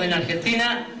de ellos en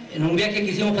Argentina, en un viaje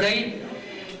que hicimos por ahí,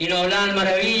 y nos hablaban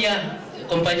maravillas,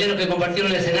 compañeros que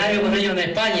compartieron el escenario con ellos en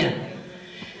España.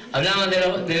 Hablaban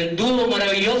del dúo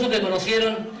maravilloso que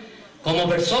conocieron como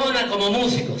personas, como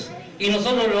músicos. Y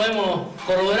nosotros lo hemos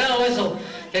corroborado eso,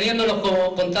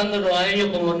 contándolos a ellos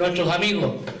como nuestros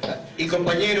amigos. Y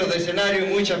compañeros de escenario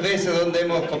muchas veces donde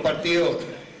hemos compartido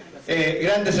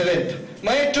grandes eventos.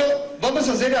 Maestro, vamos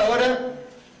a hacer ahora,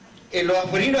 los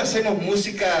afuerinos hacemos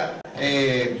música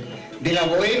de la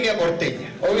bohemia porteña.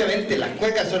 Obviamente las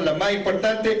cuecas son las más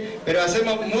importantes, pero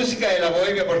hacemos música de la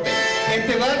bohemia porteña.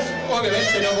 Este vals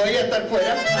obviamente no podía estar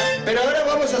fuera, pero ahora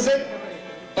vamos a hacer,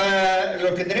 para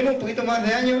los que tenemos un poquito más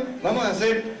de años, vamos a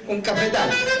hacer un cafetal.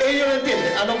 Ellos lo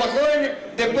entienden. A los más jóvenes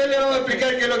después les vamos a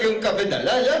explicar qué es lo que es un cafetal.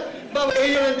 ¿Ya? Vamos.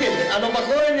 Ellos lo entienden. A los más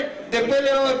jóvenes después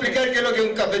les vamos a explicar qué es lo que es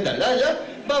un cafetal. ¿Ya?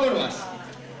 Vámonos más.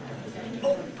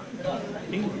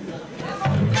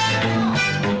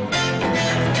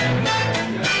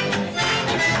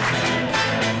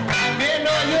 Bien,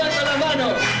 nos ayudan con las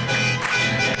manos.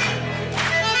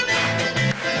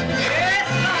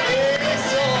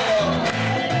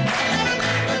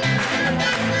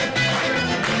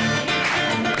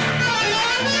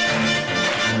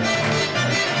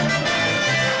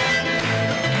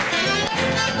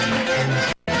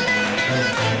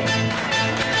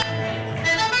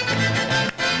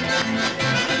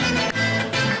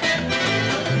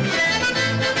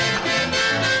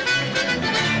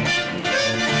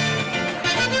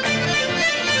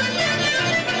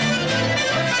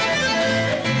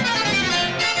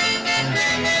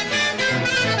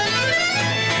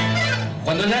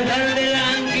 Cuando la tarde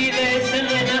languidece,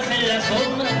 renace en la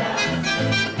sombra,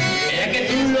 era que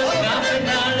tú los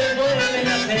cafetales vuelven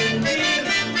a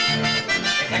sentir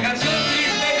esa canción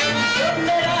triste, canción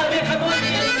de la vieja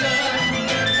molienda,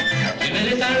 que en el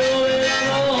letargo de la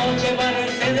noche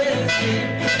parece decir.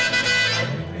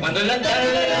 Cuando en la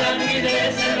tarde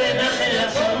languidece, renace en la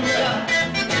sombra,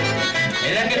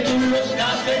 era que tú los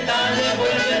cafetales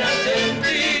vuelven a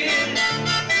sentir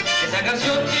esa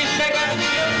canción triste,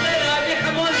 canción de la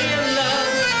vieja molienda,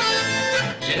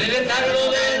 que en el letargo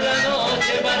de la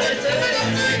noche parece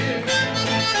decir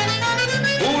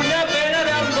una pena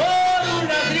de amor,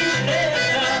 una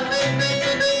tristeza,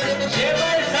 lleva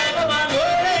el Santo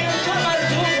Manuel en su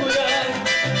amargura,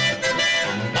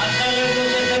 pasa los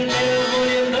luces enteros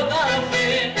muriendo café.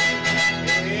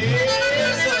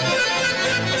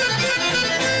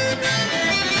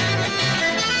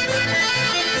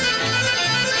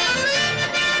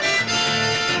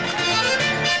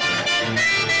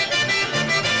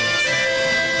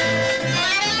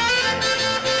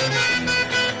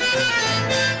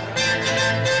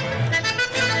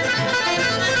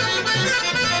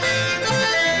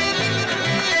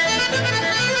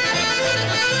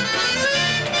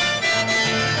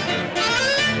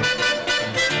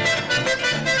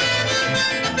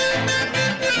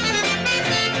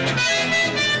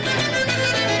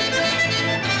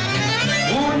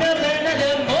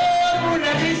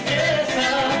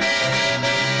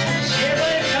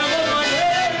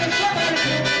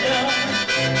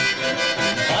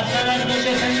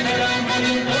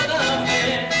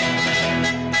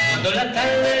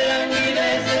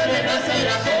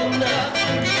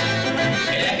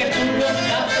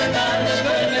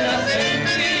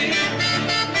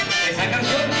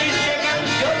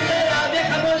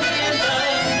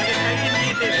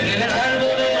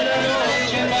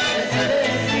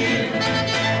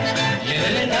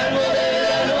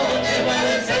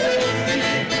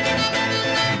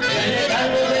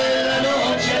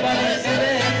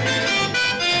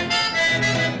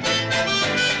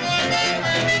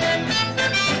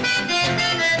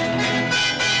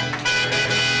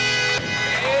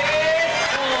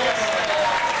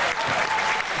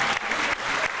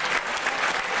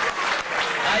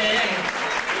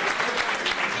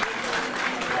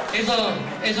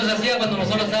 eso se hacía cuando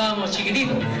nosotros estábamos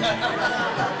chiquititos.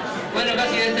 Bueno,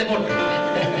 casi de este porte.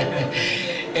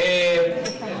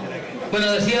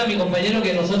 Bueno, decía mi compañero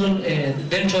que nosotros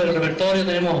dentro del repertorio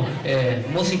tenemos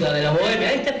música de la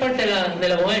bohemia. Esta es parte de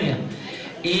la bohemia.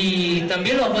 Y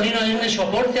también los afuerinos han hecho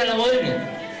aporte a la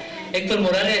bohemia. Héctor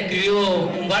Morales escribió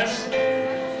un vals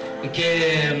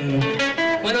que,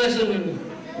 bueno, es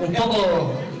un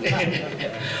poco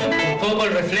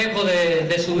el reflejo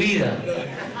de su vida.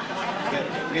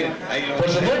 Por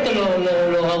supuesto,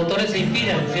 los autores se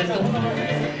inspiran, ¿cierto?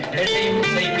 Él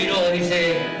se inspiró,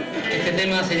 dice, este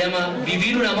tema se llama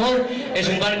Vivir un amor, es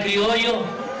un vals criollo.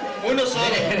 Uno solo.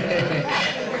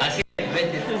 Así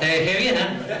es, te dejé bien, ¿ah?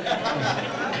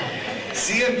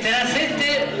 Siempre. Tras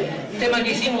este tema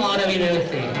que hicimos, ahora viene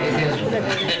este.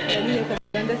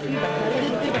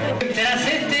 Tras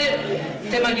este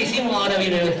tema que hicimos, ahora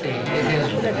viene este.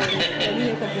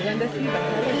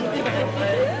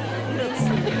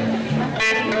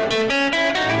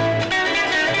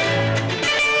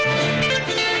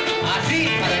 Así,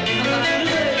 para que no se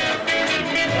olvide.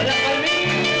 Hola,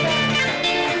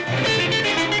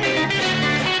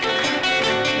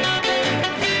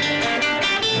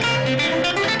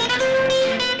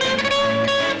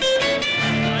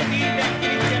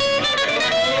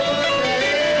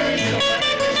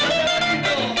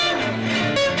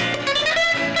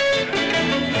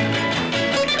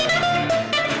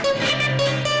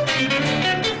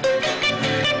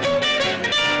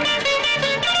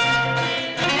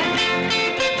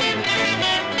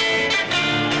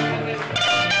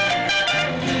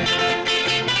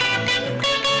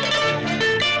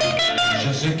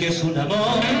 que es un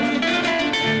amor,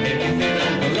 el que te da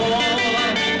un dolor,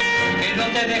 que no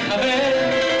te deja ver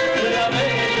la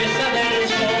belleza del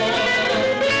sol.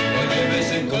 Hoy debes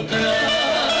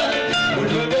encontrar un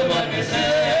nuevo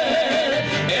amanecer,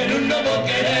 en un nuevo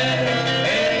querer,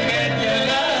 el que te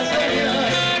haga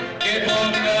soñar, que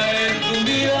ponga en tu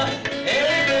vida el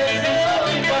deseo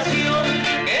y pasión,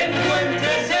 que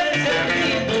encuentres el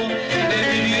sentido de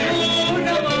vivir un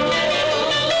amor.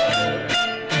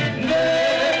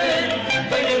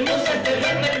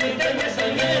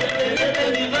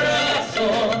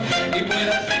 Y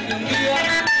pueda ser que un día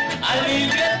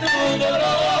alivie tu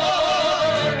dolor.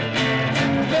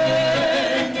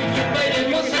 Ven,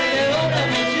 bailemos,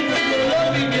 celebramos sin nuestro dolor,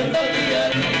 viviendo día a día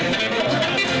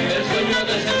el sueño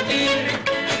de sentir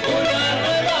una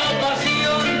nueva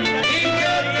pasión y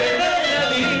que te dé la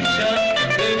dicha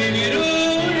de vivir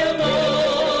un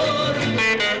amor.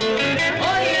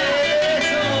 Oye,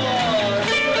 eso.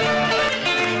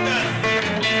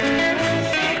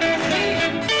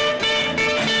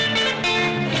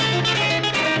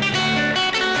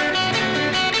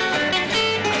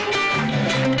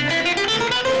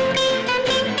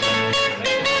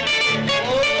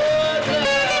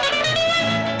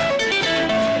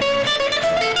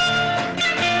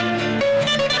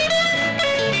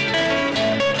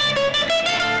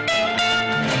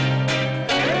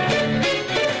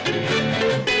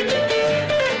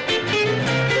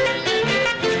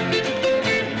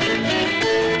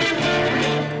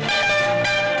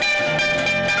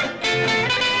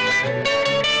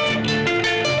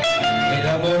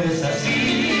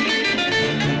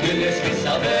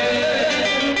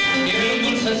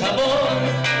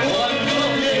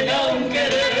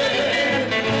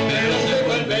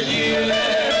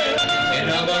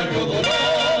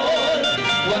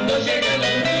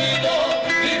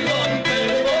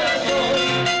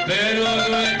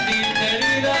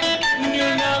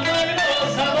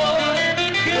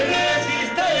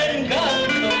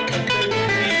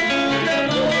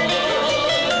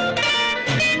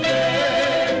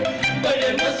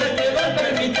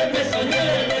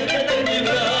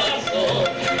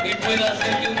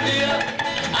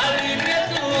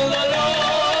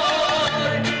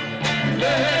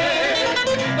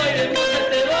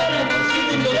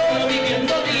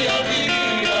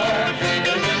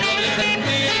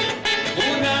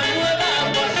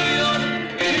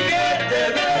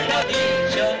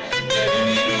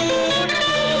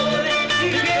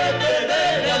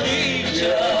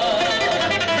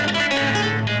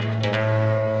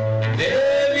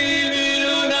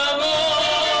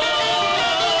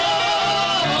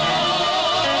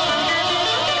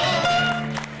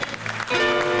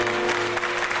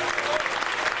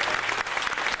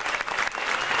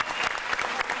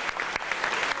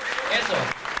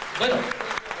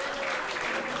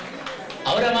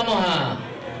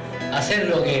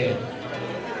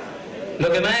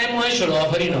 Lo que más hemos hecho los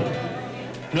afuerinos,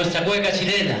 nuestra cueca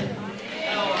chilena.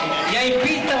 Y hay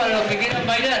pistas para los que quieran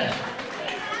bailar.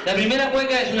 La primera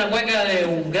cueca es una cueca de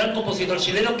un gran compositor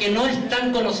chileno que no es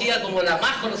tan conocida como la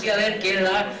más conocida de él, que es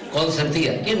la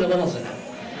Consentida. ¿Quién lo conoce?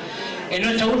 En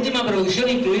nuestra última producción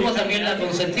incluimos también la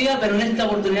Consentida, pero en esta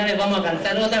oportunidad les vamos a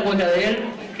cantar otra cueca de él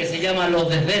que se llama Los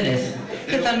Desdenes,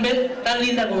 que es también tan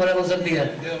linda como la Consentida.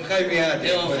 De don Jaime Atlas.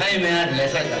 De don Jaime Atlas,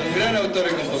 exacto. Un gran autor y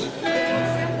compositor.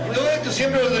 Todo esto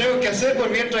siempre lo tenemos que hacer por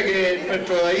mientras que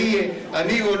nuestro ahí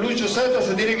amigo Lucho Sata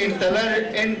se tiene que instalar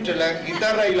entre la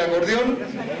guitarra y el acordeón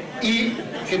y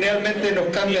generalmente nos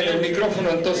cambian el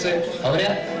micrófono, entonces...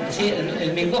 Ahora, sí,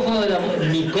 el micrófono de la voz, el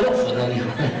micrófono, digo,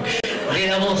 de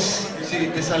la voz. Sí,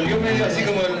 te salió medio así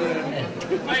como el...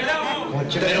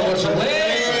 Pero por supuesto,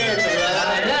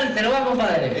 adelante, no va,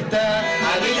 compadre. Está...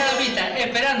 Aquí está la pista,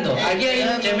 esperando. Aquí hay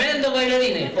un tremendo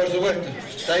bailarines. Por supuesto.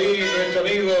 Está ahí nuestro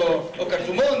amigo Oscar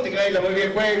Sumonte, que baila muy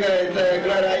bien cueca, está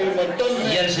Clara, hay un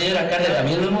montón. Y al señor alcalde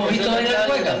también lo hemos visto bailar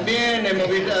cueca. También hemos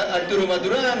visto a Arturo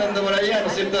Maturana, anda por allá, ¿no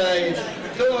es cierto? Hay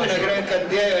toda una gran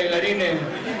cantidad de bailarines,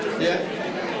 ¿ya?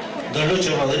 Don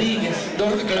Lucho Rodríguez.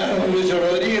 Claro, don Lucho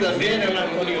Rodríguez también,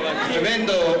 un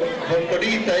tremendo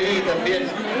folclorista ahí también,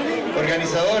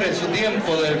 organizador en su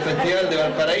tiempo del Festival de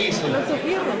Valparaíso.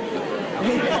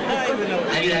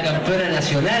 Hay una campeona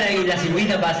nacional ahí, la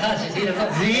Silvita Pasás, ¿sí?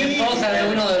 Sí. Esposa de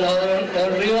uno de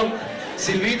los ríos.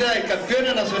 Silvita es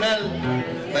campeona nacional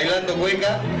bailando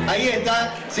cueca. Ahí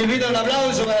está, Silvita, un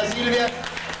aplauso para Silvia,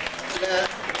 la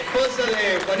esposa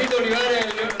de Juanito Olivares,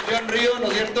 el León Río,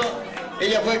 ¿no es cierto?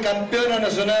 Ella fue campeona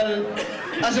nacional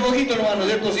hace poquito nomás, ¿no es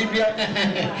cierto, Silvia?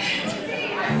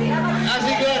 Ah,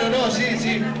 sí, claro, no,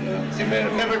 sí,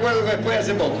 me recuerdo que después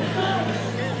hace poco.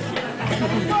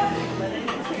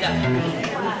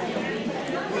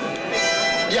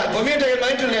 Ya, pues mientras que el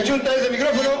maestro le achunta ese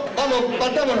micrófono, vamos,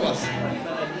 partamos nomás.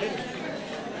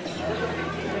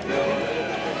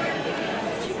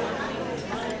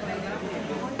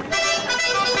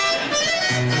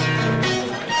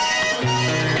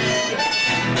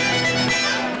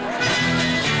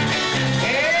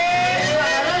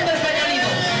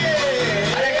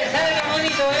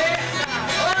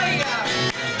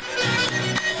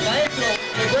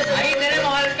 Ahí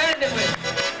tenemos al alcalde, pues.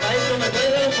 Maestro, ¿me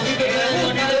puede dar un poquito de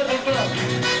sonido de folclore?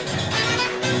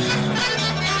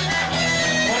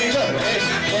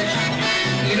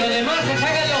 Y los demás se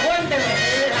sacan los guantes, pues.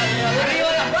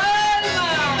 ¡Arriba las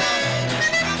palmas!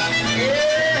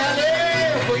 ¡Déjale!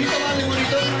 Un poquito más de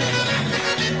monitor.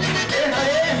 ¡Deja!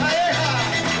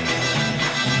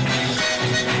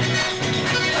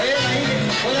 A ver, ahí,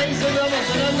 por ahí se vamos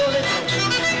sonando de esto.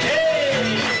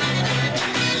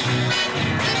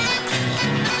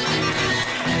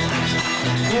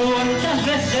 ¿Cuántas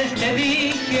veces te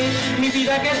dije, mi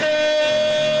vida, que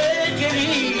te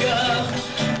quería?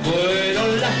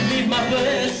 Fueron las mismas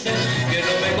veces que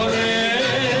no me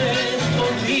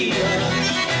correspondía.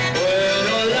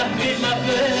 Fueron las mismas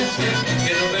veces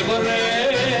que no me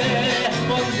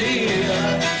correspondía.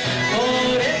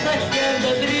 Por eso es que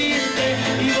ando triste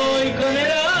y voy con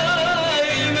el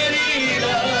alma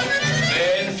herida,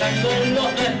 pensando en los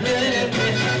desdenes que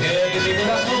en mi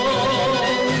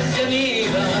corazón se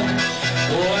anida.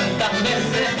 ¿Cuántas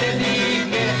veces te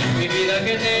dije, mi vida,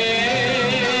 que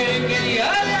te quería?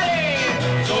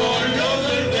 Son los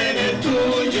desdenes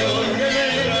tuyos que me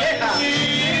dejan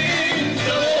sin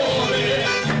sabores.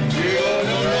 Yo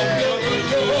no los que otros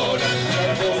lloran,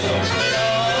 tampoco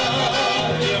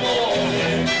serán de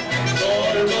amores.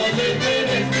 Son los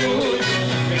desdenes tuyos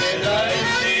que me dan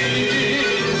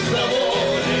sin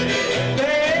sabores.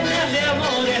 Penas de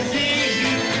amores, sí,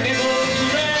 que con su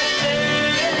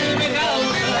desdén me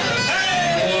causan.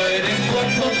 Mueren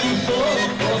cuando tus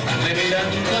ojos me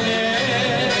miran con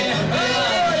esperanza.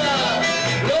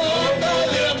 Loco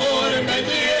de amor me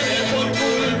tiene por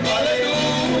culpa de tu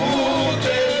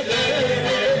desdén.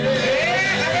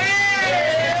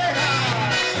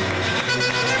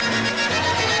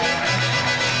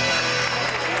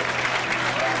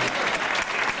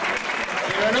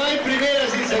 Pero no hay primera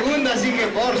sin segunda, así que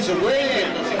por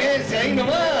supuesto, si quédense ahí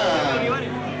nomás.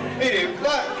 Mire,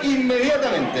 va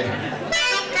inmediatamente.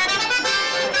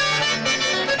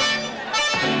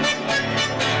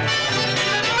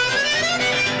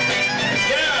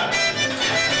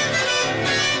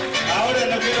 Ahora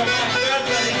no quiero más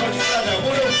teatro ni consulta,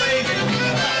 puro Facebook.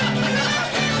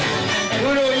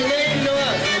 Puro email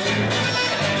nomás.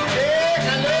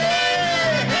 ¡Déjale!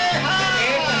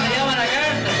 Esta se llama la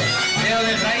carta, de don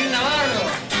Efraín Navarro.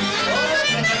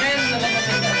 Otro tremendo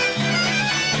compositor.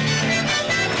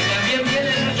 Y también viene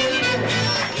nuestro Tito.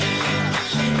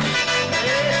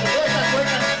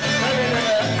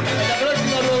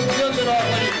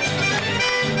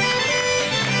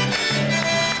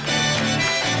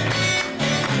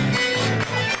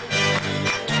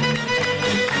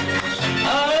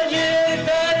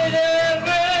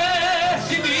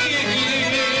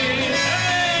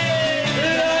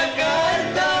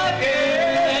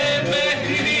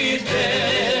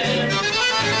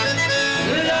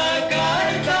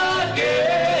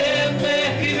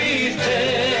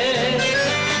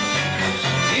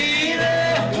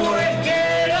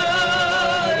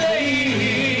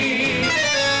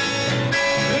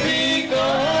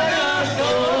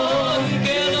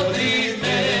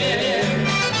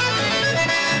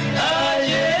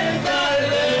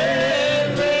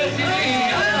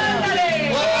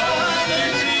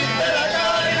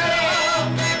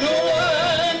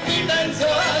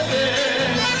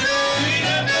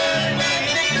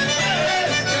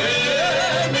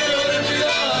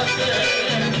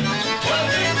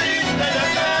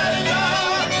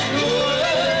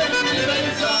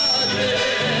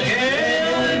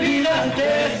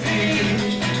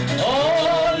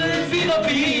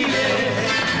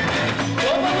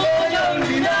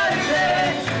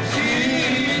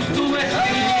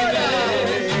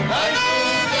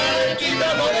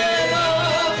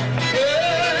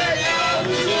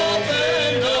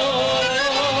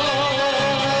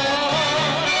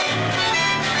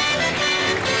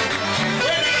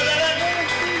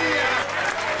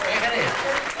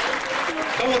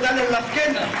 las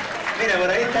quenas. Mira, por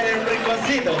ahí está en el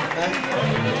rinconcito.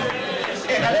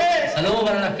 ¡Déjale! Saludos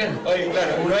para las que. Oye,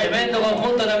 claro, Un tremendo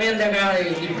conjunto también de acá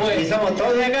y somos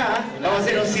todos de acá. Vamos a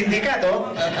hacer un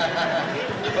sindicato.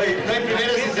 Oye, no hay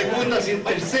primera sin segunda, sin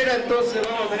tercera, entonces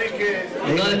vamos a tener que...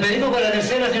 Nos despedimos por la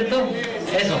tercera, ¿cierto?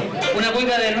 Eso, una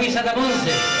cueca de Luis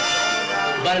Atamonce.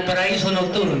 Valparaíso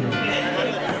Nocturno.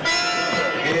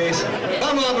 Eso.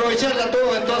 Vamos a aprovecharla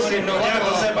todo, entonces nos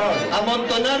vamos a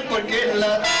amontonar porque es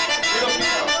la...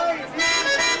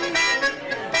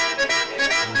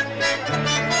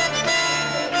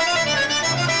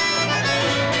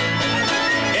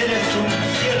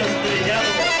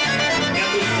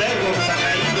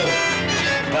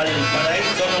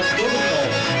 Valparaíso Nocturno,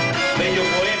 bello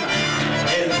poema,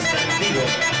 el sentido.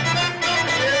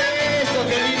 Eso,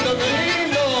 qué lindo,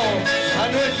 a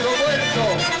nuestro puerto.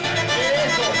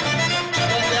 Eso,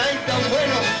 donde hay tan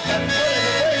buenos cantores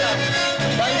de vuelas,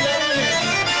 bailarines.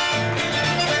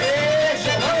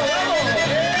 Eso, vamos, vamos.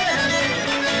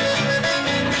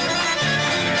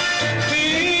 Mi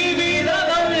vida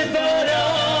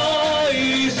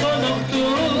Valparaíso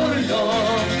Nocturno.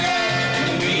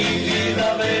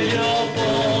 Bello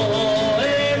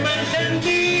poema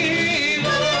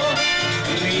encendido,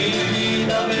 mi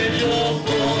vida bello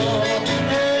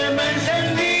poema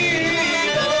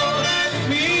encendido,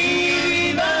 mi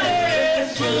vida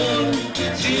es un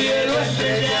cielo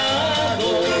estrellado,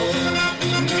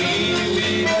 mi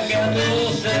vida que a tu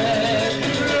ser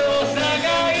rosa ha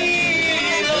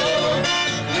caído,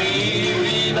 mi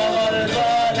vida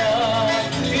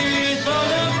Valparaíso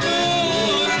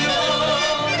Nocturno.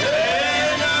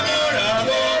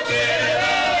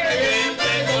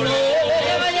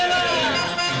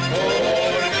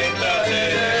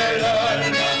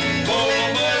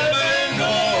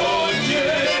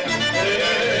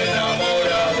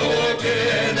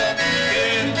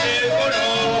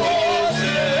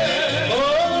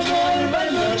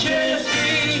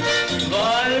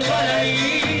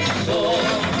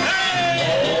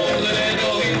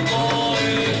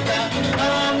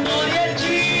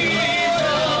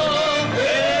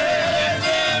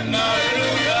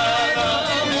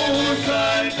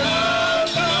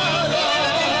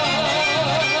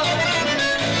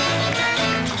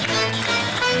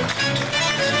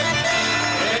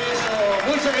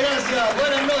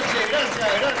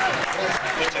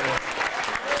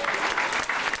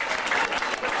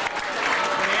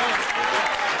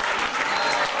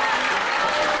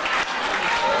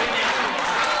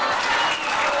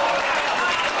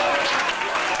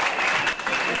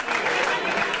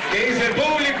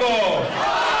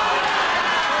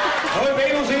 Hoy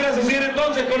venimos a ir a seguir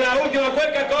entonces con la última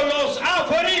cueca con los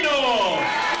Afuerinos.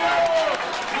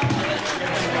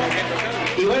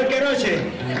 Igual que anoche.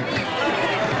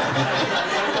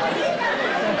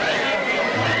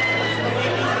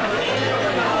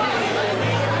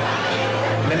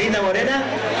 ¿La linda morena?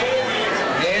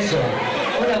 Eso,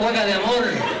 una cueca de amor.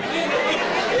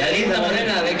 La linda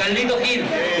morena de Carlito Gil.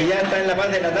 Y ya está en la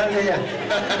paz de la tarde ya.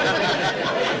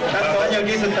 ¿Tantos años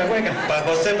que hizo esta cueca? Para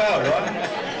José Pablo, ¿ah?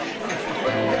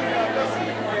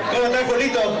 ¿Cómo está,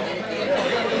 Julito?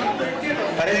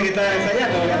 Parece que está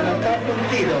ensayando, está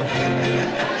puntito.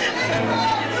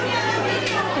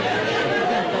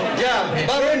 Ya,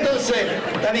 vamos entonces.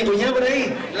 ¿Está mi cuñado por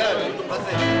ahí? Claro,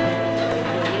 pase.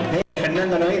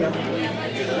 Fernando no vino.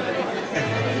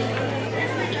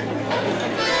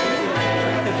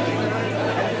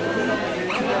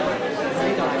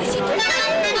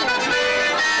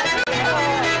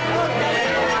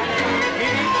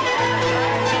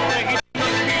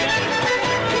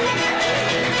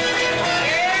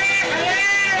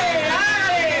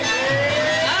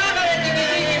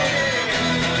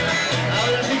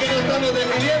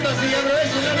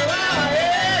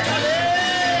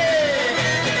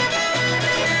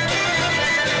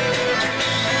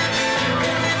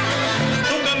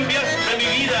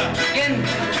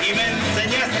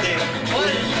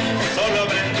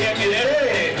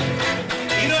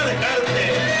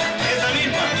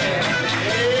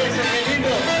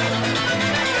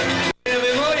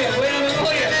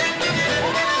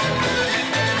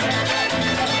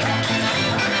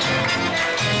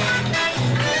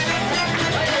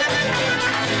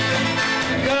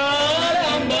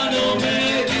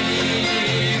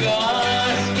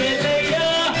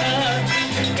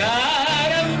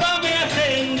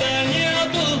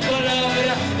 Tus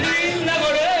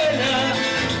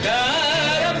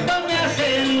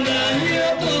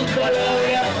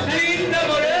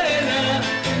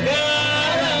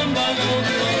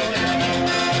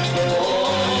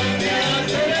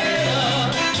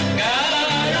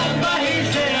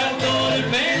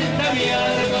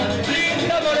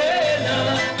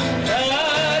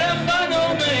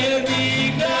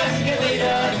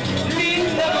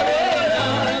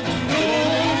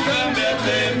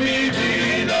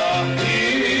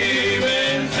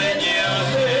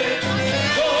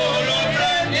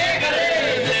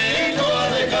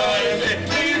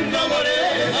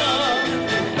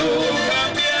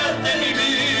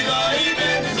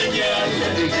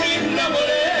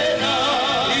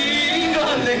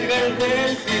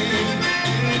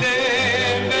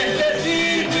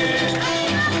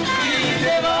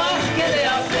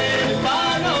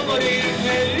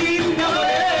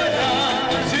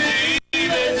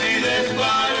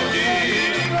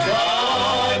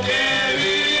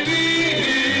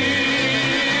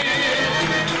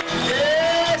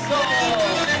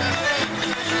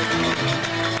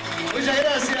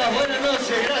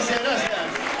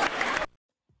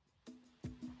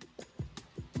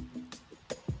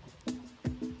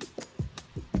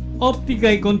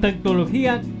Óptica y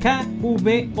contactología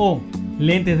KVO.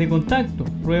 Lentes de contacto,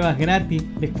 pruebas gratis,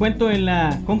 descuento en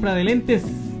la compra de lentes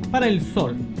para el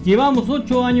sol. Llevamos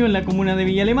 8 años en la comuna de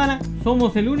Villa Alemana.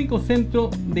 Somos el único centro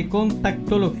de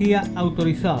contactología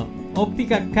autorizado.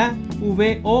 Óptica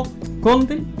KVO,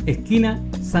 Condel, esquina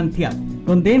Santiago,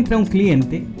 donde entra un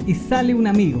cliente y sale un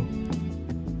amigo.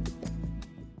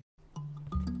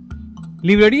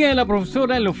 Librería de la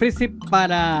Profesora le ofrece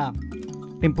para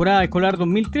temporada escolar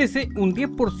 2013 un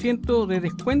 10% de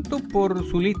descuento por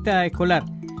su lista escolar.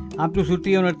 Amplio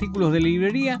surtido en artículos de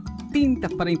librería,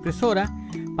 tintas para impresora,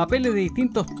 papeles de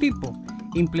distintos tipos,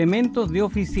 implementos de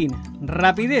oficina.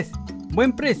 Rapidez,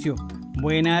 buen precio,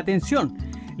 buena atención.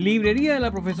 Librería de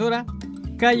la Profesora,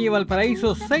 calle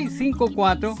Valparaíso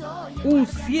 654, un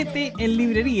 7 en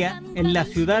librería en la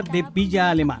ciudad de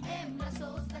Villa Alemana.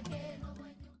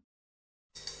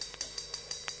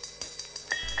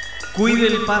 Cuide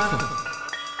el paso.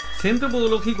 Centro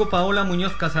Podológico Paola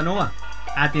Muñoz Casanova.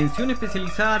 Atención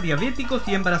especializada a diabéticos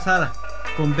y embarazadas.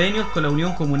 Convenios con la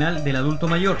Unión Comunal del Adulto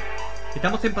Mayor.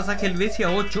 Estamos en pasaje Helvecia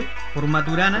 8 por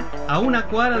Maturana, a una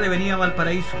cuadra de Avenida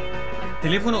Valparaíso.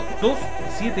 Teléfono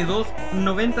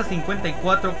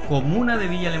 272-9054, Comuna de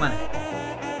Villa Alemana.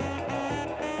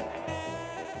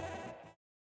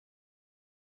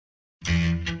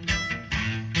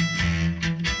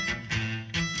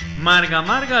 Marga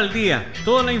Marga al día.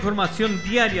 Toda la información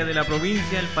diaria de la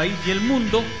provincia, el país y el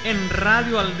mundo en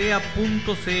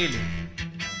radioaldea.cl.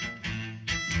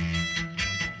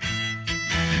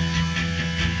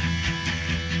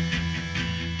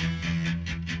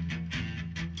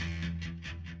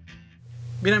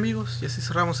 Bien amigos, y así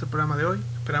cerramos el programa de hoy.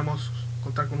 Esperamos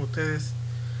contar con ustedes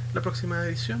la próxima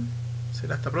edición.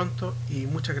 Será hasta pronto y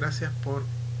muchas gracias por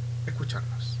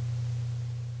escucharnos.